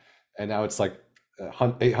ago, and now it's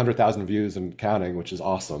 800,000 views and counting, which is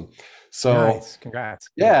awesome. So nice. Congrats.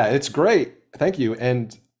 Yeah, it's great. Thank you.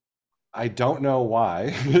 And I don't know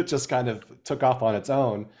why it just kind of took off on its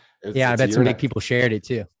own. I bet some big people shared it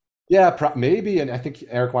too. Yeah, maybe. And I think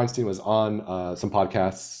Eric Weinstein was on some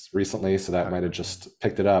podcasts recently, so that might have just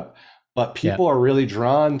picked it up. But people are really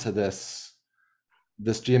drawn to this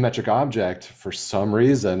geometric object for some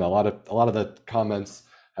reason. A lot of the comments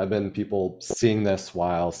have been people seeing this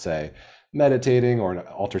while, say, meditating or an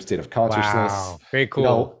altered state of consciousness. Wow. Very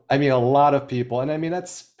cool. I mean, a lot of people, and I mean,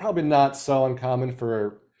 that's probably not so uncommon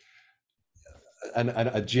for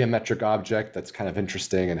a geometric object that's kind of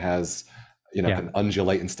interesting and has, Yeah. can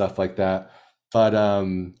undulate and stuff like that. But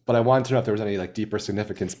I wanted to know if there was any like deeper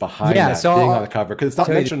significance behind Yeah. that So being on the cover, because it's not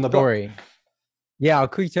mentioned in the book. story. Yeah, I'll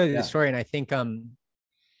quickly tell you Yeah. the story, and I think I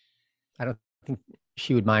don't think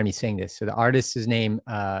she would mind me saying this. So the artist is named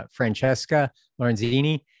Francesca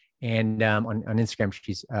Lorenzini, and on Instagram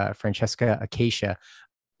she's Francesca Acacia.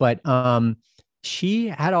 But she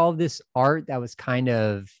had all this art that was kind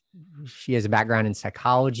of, she has a background in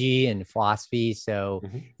psychology and philosophy, so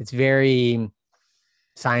it's very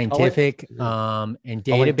scientific and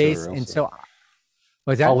database. And so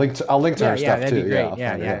was that, I'll link to her yeah, stuff that'd too. be great.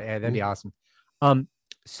 Yeah, Yeah, that'd be awesome.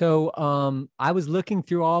 So I was looking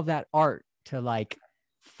through all of that art to like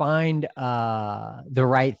find the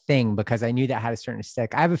right thing, because I knew that had a certain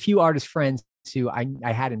aesthetic. I have a few artist friends who I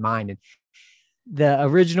had in mind, and the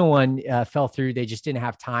original one fell through. They just didn't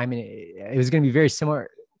have time, and it was going to be very similar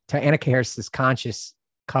to Annika Harris's Conscious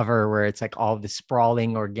cover, where it's like all of the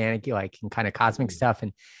sprawling organic, like, and kind of cosmic stuff,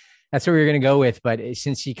 and that's what we were going to go with. But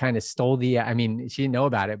since she kind of stole I mean, she didn't know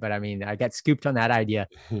about it, but I mean, I got scooped on that idea.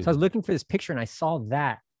 So I was looking for this picture and I saw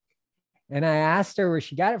that, and I asked her where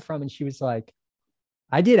she got it from, and she was like,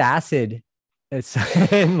 I did acid.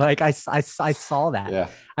 And like, I saw that. Yeah.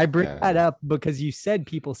 I bring that up because you said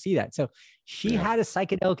people see that. So she had a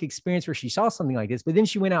psychedelic experience where she saw something like this, but then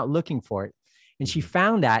she went out looking for it, and she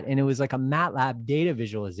found that, and it was like a MATLAB data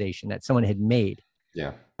visualization that someone had made.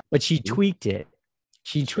 Yeah. But she tweaked it.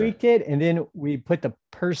 She tweaked it, and then we put the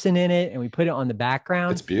person in it, and we put it on the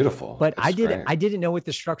background. It's beautiful. But I didn't know what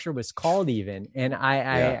the structure was called even. And I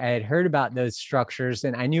had heard about those structures,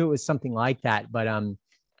 and I knew it was something like that, but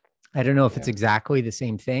I don't know if it's exactly the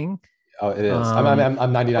same thing. Oh, it is. I'm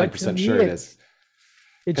 99% sure it is.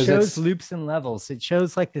 It shows loops and levels. It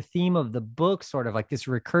shows like the theme of the book, sort of like this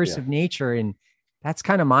recursive nature. And that's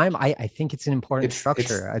kind of I think it's an important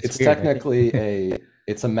structure. It's technically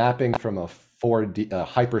it's a mapping from a 4D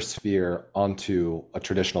hypersphere onto a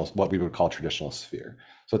traditional, what we would call traditional sphere.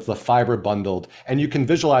 So it's the fiber bundled, and you can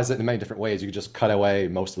visualize it in many different ways. You can just cut away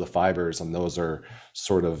most of the fibers, and those are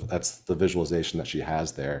that's the visualization that she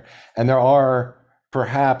has there. And there are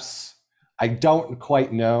perhaps, I don't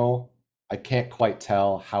quite know, I can't quite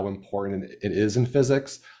tell how important it is in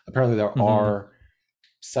physics. Apparently there are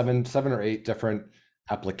seven or eight different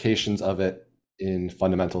applications of it in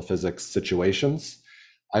fundamental physics situations.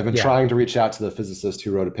 I've been trying to reach out to the physicist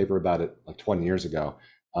who wrote a paper about it like 20 years ago,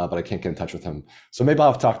 but I can't get in touch with him. So maybe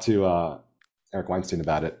I'll have to talk to Eric Weinstein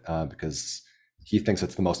about it, because he thinks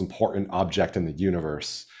it's the most important object in the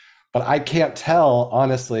universe. But I can't tell,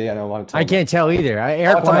 honestly. I don't want to tell. I can't tell either.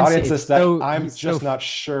 Eric Weinstein, I'm just not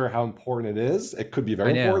sure how important it is. It could be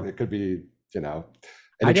very important. It could be, an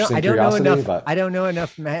interesting curiosity. Know enough. But I don't know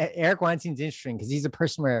enough. Eric Weinstein's interesting because he's a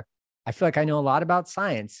person where I feel like I know a lot about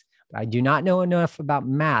science, but I do not know enough about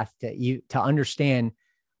math to understand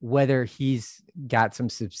whether he's got some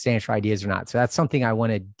substantial ideas or not. So that's something I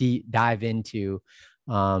want to dive into,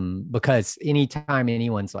 because anytime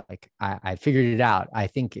anyone's like, I figured it out, I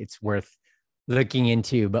think it's worth looking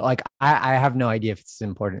into. But like, I have no idea if it's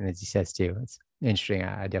important as he says too. It's interesting.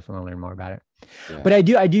 I definitely want to learn more about it. Yeah. But I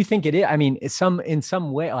do think it is. I mean, in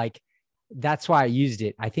some way, like, that's why I used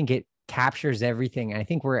it. I think it captures everything. I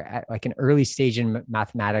think we're at like an early stage in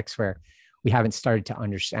mathematics where we haven't started to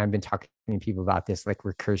understand. I've been talking to people about this, like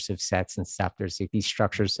recursive sets and stuff. There's like these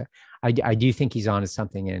structures. I do think he's onto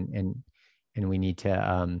something, and we need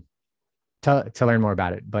to learn more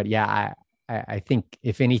about it. But yeah, I think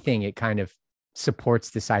if anything, it kind of supports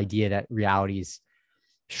this idea that reality is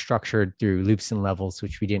structured through loops and levels,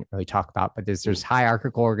 which we didn't really talk about. But there's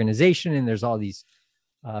hierarchical organization, and there's all these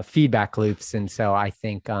feedback loops, and so I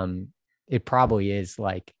think it probably is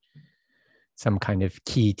like some kind of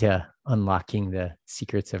key to unlocking the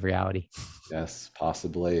secrets of reality. Yes,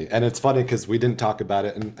 possibly. And it's funny because we didn't talk about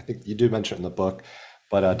it, and I think you do mention it in the book,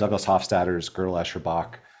 but Douglas Hofstadter's Gödel Escher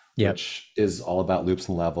Bach, which is all about loops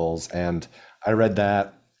and levels. And I read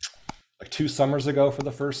that like 2 summers ago for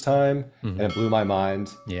the first time, and it blew my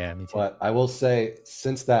mind. Yeah, me too. But I will say,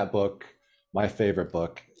 since that book, my favorite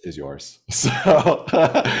book is yours. So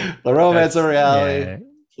The Romance of Reality.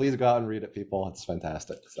 Please go out and read it, people. It's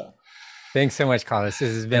fantastic. So thanks so much, Carlos.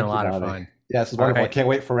 This has been a lot of fun. Yeah, this is wonderful. Right. I can't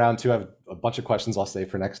wait for round 2. I have a bunch of questions I'll save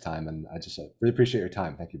for next time. And I just really appreciate your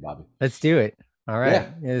time. Thank you, Bobby. Let's do it. All right.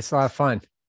 Yeah, it's a lot of fun.